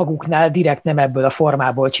japánok maguknál direkt nem ebből a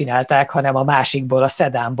formából csinálták, hanem a másikból, a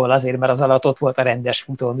szedánból, azért, mert az alatt ott volt a rendes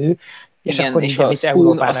futómű. És igen, akkor és a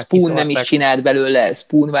Spoon nem is csinált belőle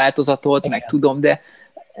Spoon változatot, igen. Meg tudom, de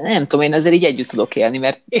nem tudom, én ezzel így együtt tudok élni,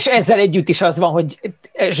 mert... És ezzel együtt is az van, hogy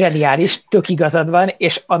zseniális, tök igazad van,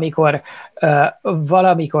 és amikor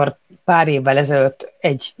valamikor pár évvel ezelőtt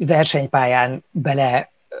egy versenypályán bele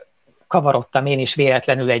kavarodtam én is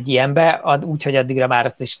véletlenül egy ilyenbe, úgyhogy addigra már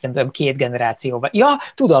az is nem tudom, 2 generációban. Ja,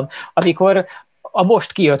 tudom, amikor a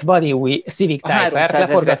most kijött vadi új Civic Type-ert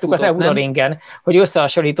leforgattuk az Euroringen, hogy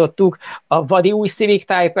összehasonlítottuk a vadi új Civic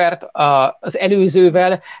Type-ert az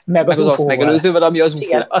előzővel, meg az UFO-val. Azt megelőzővel, ami az UFO.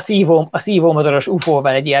 Igen, a szívó motoros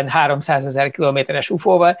UFO-val, egy ilyen 300 000 kilométeres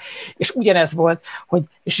UFO-val, és ugyanez volt, hogy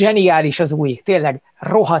zseniális az új, tényleg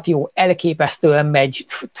rohadt jó, elképesztően megy,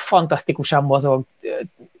 fantasztikusan mozog,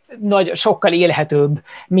 sokkal élhetőbb,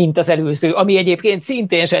 mint az előző, ami egyébként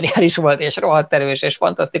szintén zseniális volt, és rohadt erős, és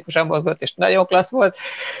fantasztikusan mozgott, és nagyon klassz volt,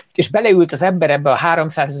 és beleült az ember ebbe a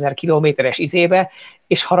 300 000 kilométeres izébe,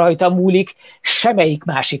 és ha rajta múlik, semmelyik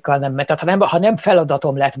másikkal nem ment. Tehát ha nem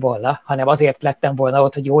feladatom lett volna, hanem azért lettem volna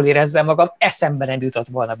ott, hogy jól érezzem magam, eszembe nem jutott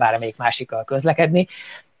volna bármelyik másikkal közlekedni,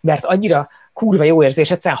 mert annyira kurva jó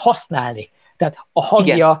érzés egyszerűen használni. Tehát a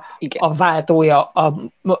hangja, igen. A váltója,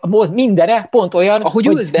 mindene pont olyan, ahogy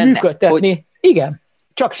hogy működtetni. Hogy... Igen,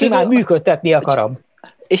 csak simán működtetni akarom.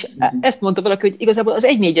 És ezt mondta valaki, hogy igazából az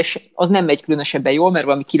 1.4-es az nem megy különösebben jól, mert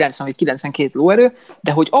valami 90 vagy 92 lóerő,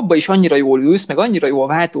 de hogy abba is annyira jól ülsz, meg annyira jó a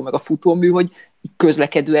váltó, meg a futómű, hogy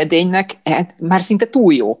közlekedő edénynek hát már szinte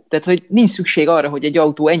túl jó. Tehát, hogy nincs szükség arra, hogy egy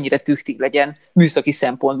autó ennyire tüchtig legyen műszaki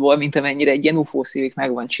szempontból, mint amennyire egy ilyen UFO Civic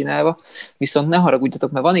meg van csinálva. Viszont ne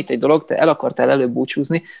haragudjatok, mert van itt egy dolog, te el akartál előbb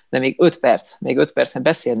búcsúzni, de még 5 percen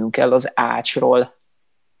beszélnünk kell az ácsról.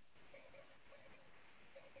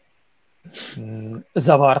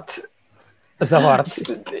 Zavart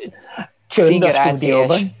csönd a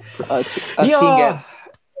stúdióban. A Singer.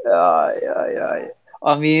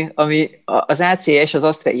 Ami az ACS az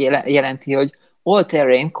azt jelenti, hogy All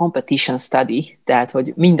Terrain Competition Study, tehát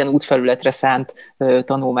hogy minden útfelületre szánt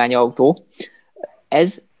tanulmányautó.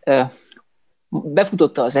 Ez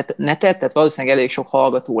befutotta az netet, tehát valószínűleg elég sok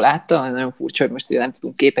hallgató látta, nagyon furcsa, hogy most ugye nem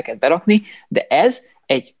tudunk képeket berakni, de ez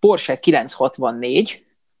egy Porsche 964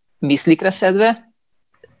 miszlikre szedve,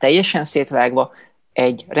 teljesen szétvágva,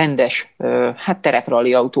 egy rendes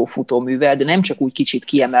terepralli autófutóművel, de nem csak úgy kicsit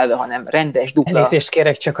kiemelve, hanem rendes dupla. Elnézést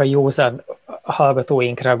kérek, csak a józan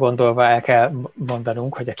hallgatóinkra gondolva el kell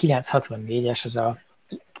mondanunk, hogy a 964-es az a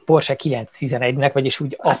Porsche 911-nek, vagyis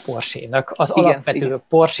úgy a Porsche-nak, az igen, alapvető igen.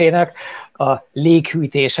 Porsche-nak a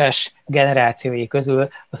léghűtéses generációi közül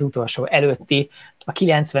az utolsó előtti, a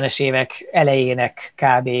 90-es évek elejének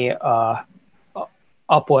kb.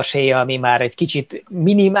 A Porsche-ja, ami már egy kicsit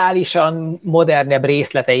minimálisan modernebb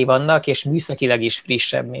részletei vannak, és műszakilag is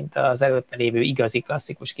frissebb, mint az előtte lévő igazi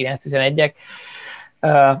klasszikus 911-ek,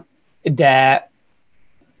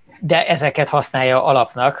 de ezeket használja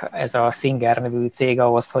alapnak ez a Singer nevű cég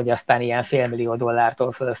ahhoz, hogy aztán ilyen $500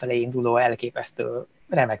 000 fölfelé induló elképesztő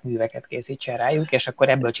remek műveket készítsen rájuk, és akkor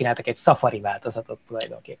ebből csináltak egy Safari változatot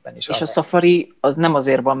tulajdonképpen is. És a Safari az nem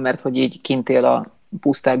azért van, mert hogy így kint él a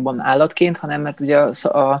pusztákban állatként, hanem mert ugye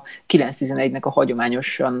a 911-nek a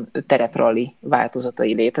hagyományosan terepralli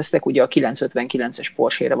változatai léteztek. Ugye a 959-es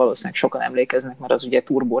Porsche-re valószínűleg sokan emlékeznek, mert az ugye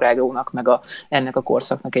turborágónak, meg ennek a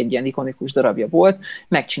korszaknak egy ilyen ikonikus darabja volt.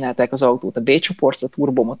 Megcsinálták az autót a B-csoportra,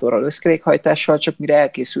 turbomotorral, összkerékhajtással, csak mire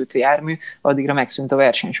elkészült a jármű, addigra megszűnt a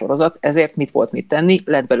versenysorozat. Ezért mit volt mit tenni?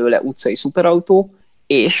 Lett belőle utcai szuperautó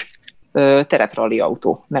és terepralli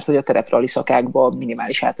autó, mert hogy a terepralli szakákban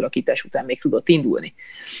minimális átalakítás után még tudott indulni.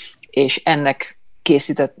 És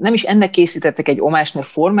nem is ennek készítettek egy omás, mert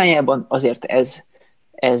formájában azért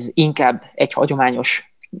ez inkább egy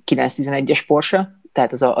hagyományos 911-es Porsche,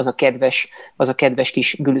 tehát az a kedves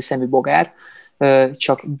kis gülüszemű bogár,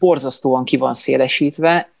 csak borzasztóan ki van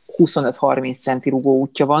szélesítve, 25-30 centi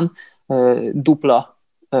rugóútja van, dupla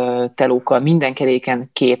telókkal, minden keréken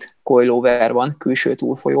 2 coilover van külső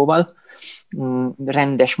túlfolyóval,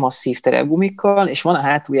 rendes masszív terepgumikkal, és van a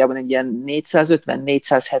hátuljában egy ilyen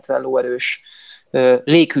 450-470 lóerős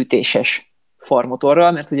léghűtéses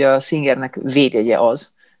farmotorral, mert ugye a Singernek védjegye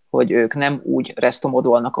az, hogy ők nem úgy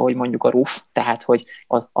restomodolnak, ahogy mondjuk a RUF, tehát hogy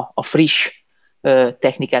a friss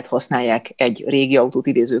technikát használják egy régi autót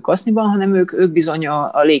idéző kaszniban, hanem ők bizony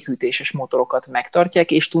a léghűtéses motorokat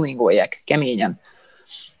megtartják és tuningolják keményen.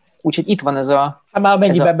 Úgyhogy itt van ez a... Hát már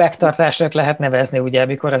mennyiben megtartásnak lehet nevezni, ugye,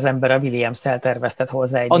 amikor az ember a Williams-szel terveztet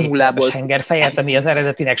hozzá egy 4-szerves hengerfejet, ami az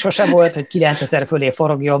eredetinek sose volt, hogy 9000 fölé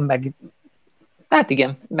forogjon, meg... Hát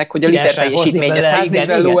igen, meg hogy a liter teljesítménye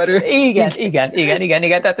 140 lóerő.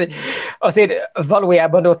 Igen. Tehát hogy azért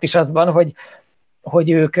valójában ott is az van, hogy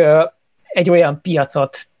ők egy olyan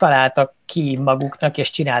piacot találtak ki maguknak,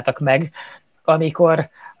 és csináltak meg, amikor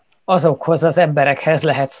azokhoz az emberekhez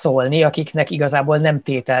lehet szólni, akiknek igazából nem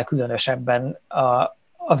tétel különösebben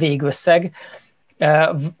a végösszeg,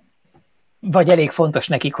 vagy elég fontos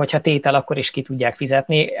nekik, hogyha tétel, akkor is ki tudják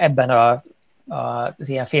fizetni ebben az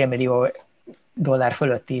ilyen $500 000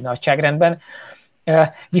 fölötti nagyságrendben.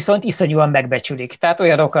 viszont iszonyúan megbecsülik. Tehát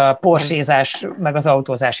olyanok a porsézás meg az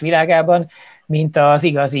autózás világában, mint az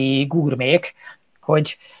igazi gurmék,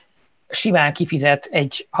 hogy simán kifizet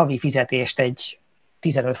egy havi fizetést egy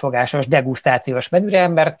 15 fogásos degustációs menüre,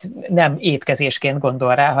 mert nem étkezésként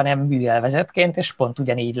gondol rá, hanem műelvezetként, és pont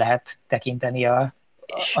ugyanígy lehet tekinteni a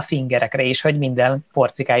szingerekre is, hogy minden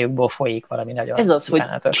porcikájukból folyik valami nagyon ez az,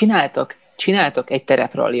 kívánatos. Hogy csináltak egy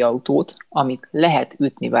terepralli autót, amit lehet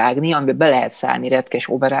ütni-vágni, amiben be lehet szállni retkes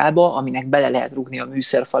overálba, aminek bele lehet rúgni a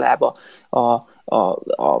műszerfalába,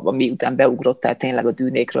 miután beugrottál tényleg a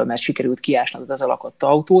dűnékről, mert sikerült kiásnod az alakadt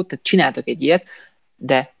autót, tehát csináltak egy ilyet,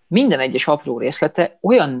 de minden egyes apró részlete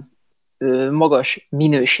olyan magas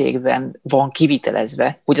minőségben van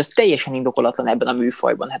kivitelezve, hogy az teljesen indokolatlan ebben a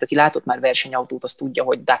műfajban. Hát aki látott már versenyautót, az tudja,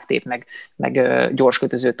 hogy duct tape meg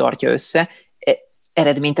gyorskötöző tartja össze.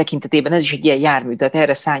 Eredmény tekintetében ez is egy ilyen jármű, tehát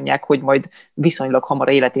erre szánják, hogy majd viszonylag hamar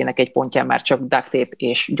életének egy pontján már csak duct tape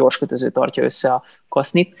és gyorskötöző tartja össze a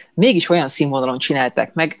kasznit. Mégis olyan színvonalon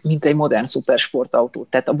csinálták meg, mint egy modern szupersportautó.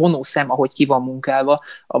 Tehát a vonószem, ahogy ki van munkálva,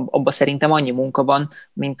 abban szerintem annyi munka van,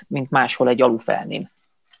 mint máshol egy alufelnén.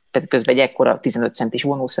 Tehát közben egy ekkora 15 centis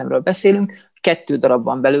vonószemről beszélünk, 2 darab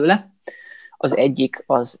van belőle, az egyik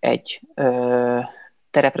az egy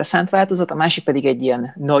terepre szánt változat, a másik pedig egy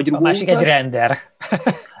ilyen nagyrugóutas. A másik egy render.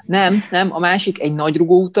 Nem, a másik egy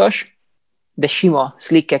nagyrugóutas, de sima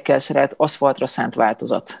slickekkel szerelt aszfaltra szánt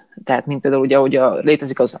változat. Tehát, mint például ugye, hogy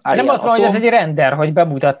létezik az Nem az van, hogy ez egy render, hogy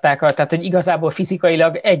bemutatták, tehát, hogy igazából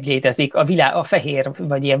fizikailag egy létezik, a fehér,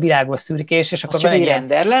 vagy ilyen világos szürkés, és az akkor csak egy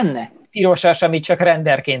render lenne? Pirosas, ami csak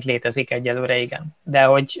renderként létezik egyelőre, igen. De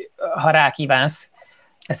hogy ha rákívánsz,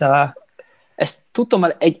 ezt tudtam,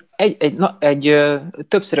 egy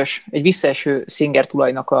többszörös, egy visszaeső Singer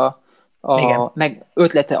tulajnak a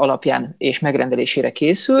ötlete alapján és megrendelésére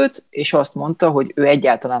készült, és azt mondta, hogy ő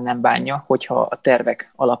egyáltalán nem bánja, hogyha a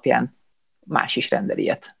tervek alapján más is rendel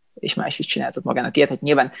ilyet, és más is csináltat magának ilyet. Hát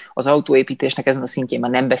nyilván az autóépítésnek ezen a szintjén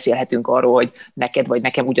már nem beszélhetünk arról, hogy neked vagy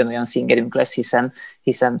nekem ugyanolyan Singerünk lesz,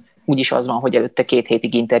 hiszen úgyis az van, hogy előtte 2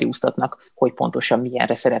 hétig interjúztatnak, hogy pontosan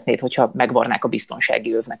milyenre szeretnéd, hogyha megvarnák a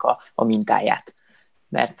biztonsági övnek a mintáját.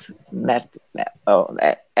 Mert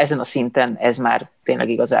ezen a szinten ez már tényleg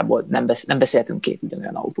igazából nem beszélhetünk 2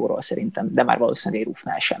 ugyanolyan autóról szerintem, de már valószínűleg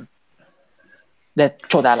Rufnál sem. De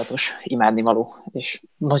csodálatos, imádnivaló, és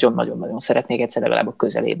nagyon-nagyon-nagyon szeretnék egyszer legalább a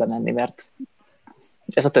közelébe menni, mert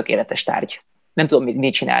ez a tökéletes tárgy. Nem tudom,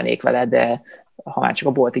 mit csinálnék vele, de ha már csak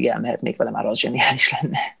a boltig elmehetnék vele, már az zseniális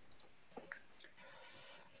lenne.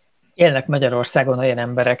 Élnek Magyarországon olyan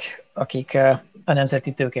emberek, akik a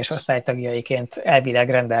nemzeti tőkés osztály tagjaiként elvileg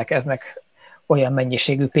rendelkeznek olyan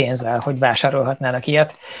mennyiségű pénzzel, hogy vásárolhatnának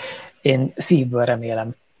ilyet. Én szívből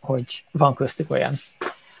remélem, hogy van köztük olyan,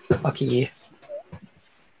 aki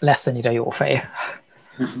lesz annyira jó fej,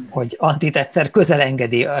 hogy Antit egyszer közel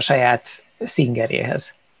engedi a saját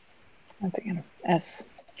Singeréhez. Hát igen,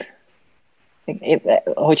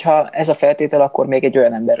 hogyha ez a feltétel, akkor még egy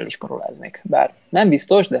olyan emberrel is paroláznék. Bár nem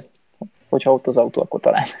biztos, de hogyha ott az autó, akkor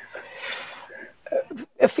talán.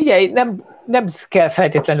 Figyelj, nem kell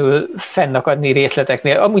feltétlenül fennakadni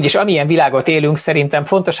részleteknél. Amúgy is, amilyen világot élünk, szerintem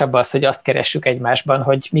fontosabb az, hogy azt keressük egymásban,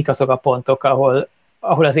 hogy mik azok a pontok, ahol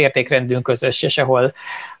az értékrendünk közös, és ahol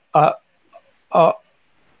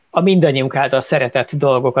a mindannyiunk által szeretett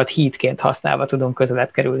dolgokat hídként használva tudunk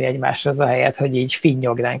közelebb kerülni egymáshoz, ahelyett, hogy így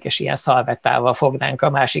finnyognánk, és ilyen szalvettával fognánk a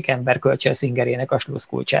másik ember kölcsönszingerének a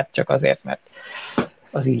sluszkulcsát, csak azért, mert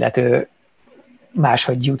az illető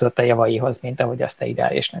máshogy jutott a javaihoz, mint ahogy azt te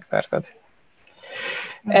ideálisnak tartod.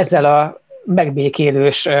 Ezzel a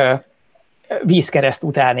megbékélős vízkereszt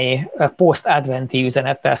utáni post-adventi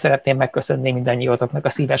üzenettel szeretném megköszönni mindannyiótoknak a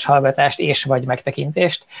szíves hallgatást és vagy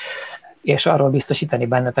megtekintést, és arról biztosítani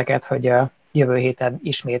benneteket, hogy a jövő héten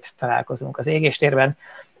ismét találkozunk az égéstérben.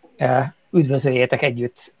 Üdvözöljétek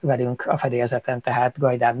együtt velünk a fedélzeten, tehát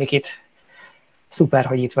Gajdán Mikit. Szuper,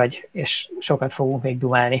 hogy itt vagy, és sokat fogunk még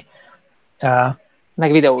dumálni.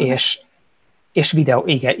 Meg videózni. És videó,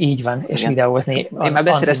 igen, így van, és igen. Videózni. Én már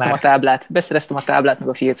beszereztem a táblát, meg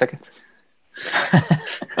a filceket.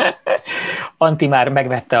 Anti már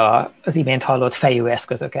megvette az imént hallott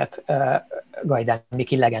fejőeszközöket Gajdán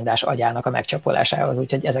Miki legendás agyának a megcsapolásához,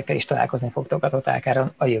 úgyhogy ezekkel is találkozni fogtok a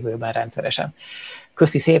Totálkáron a jövőben rendszeresen.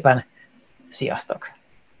 Köszi szépen, sziasztok!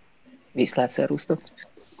 Viszlát, szervusztok!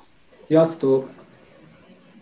 Sziasztok!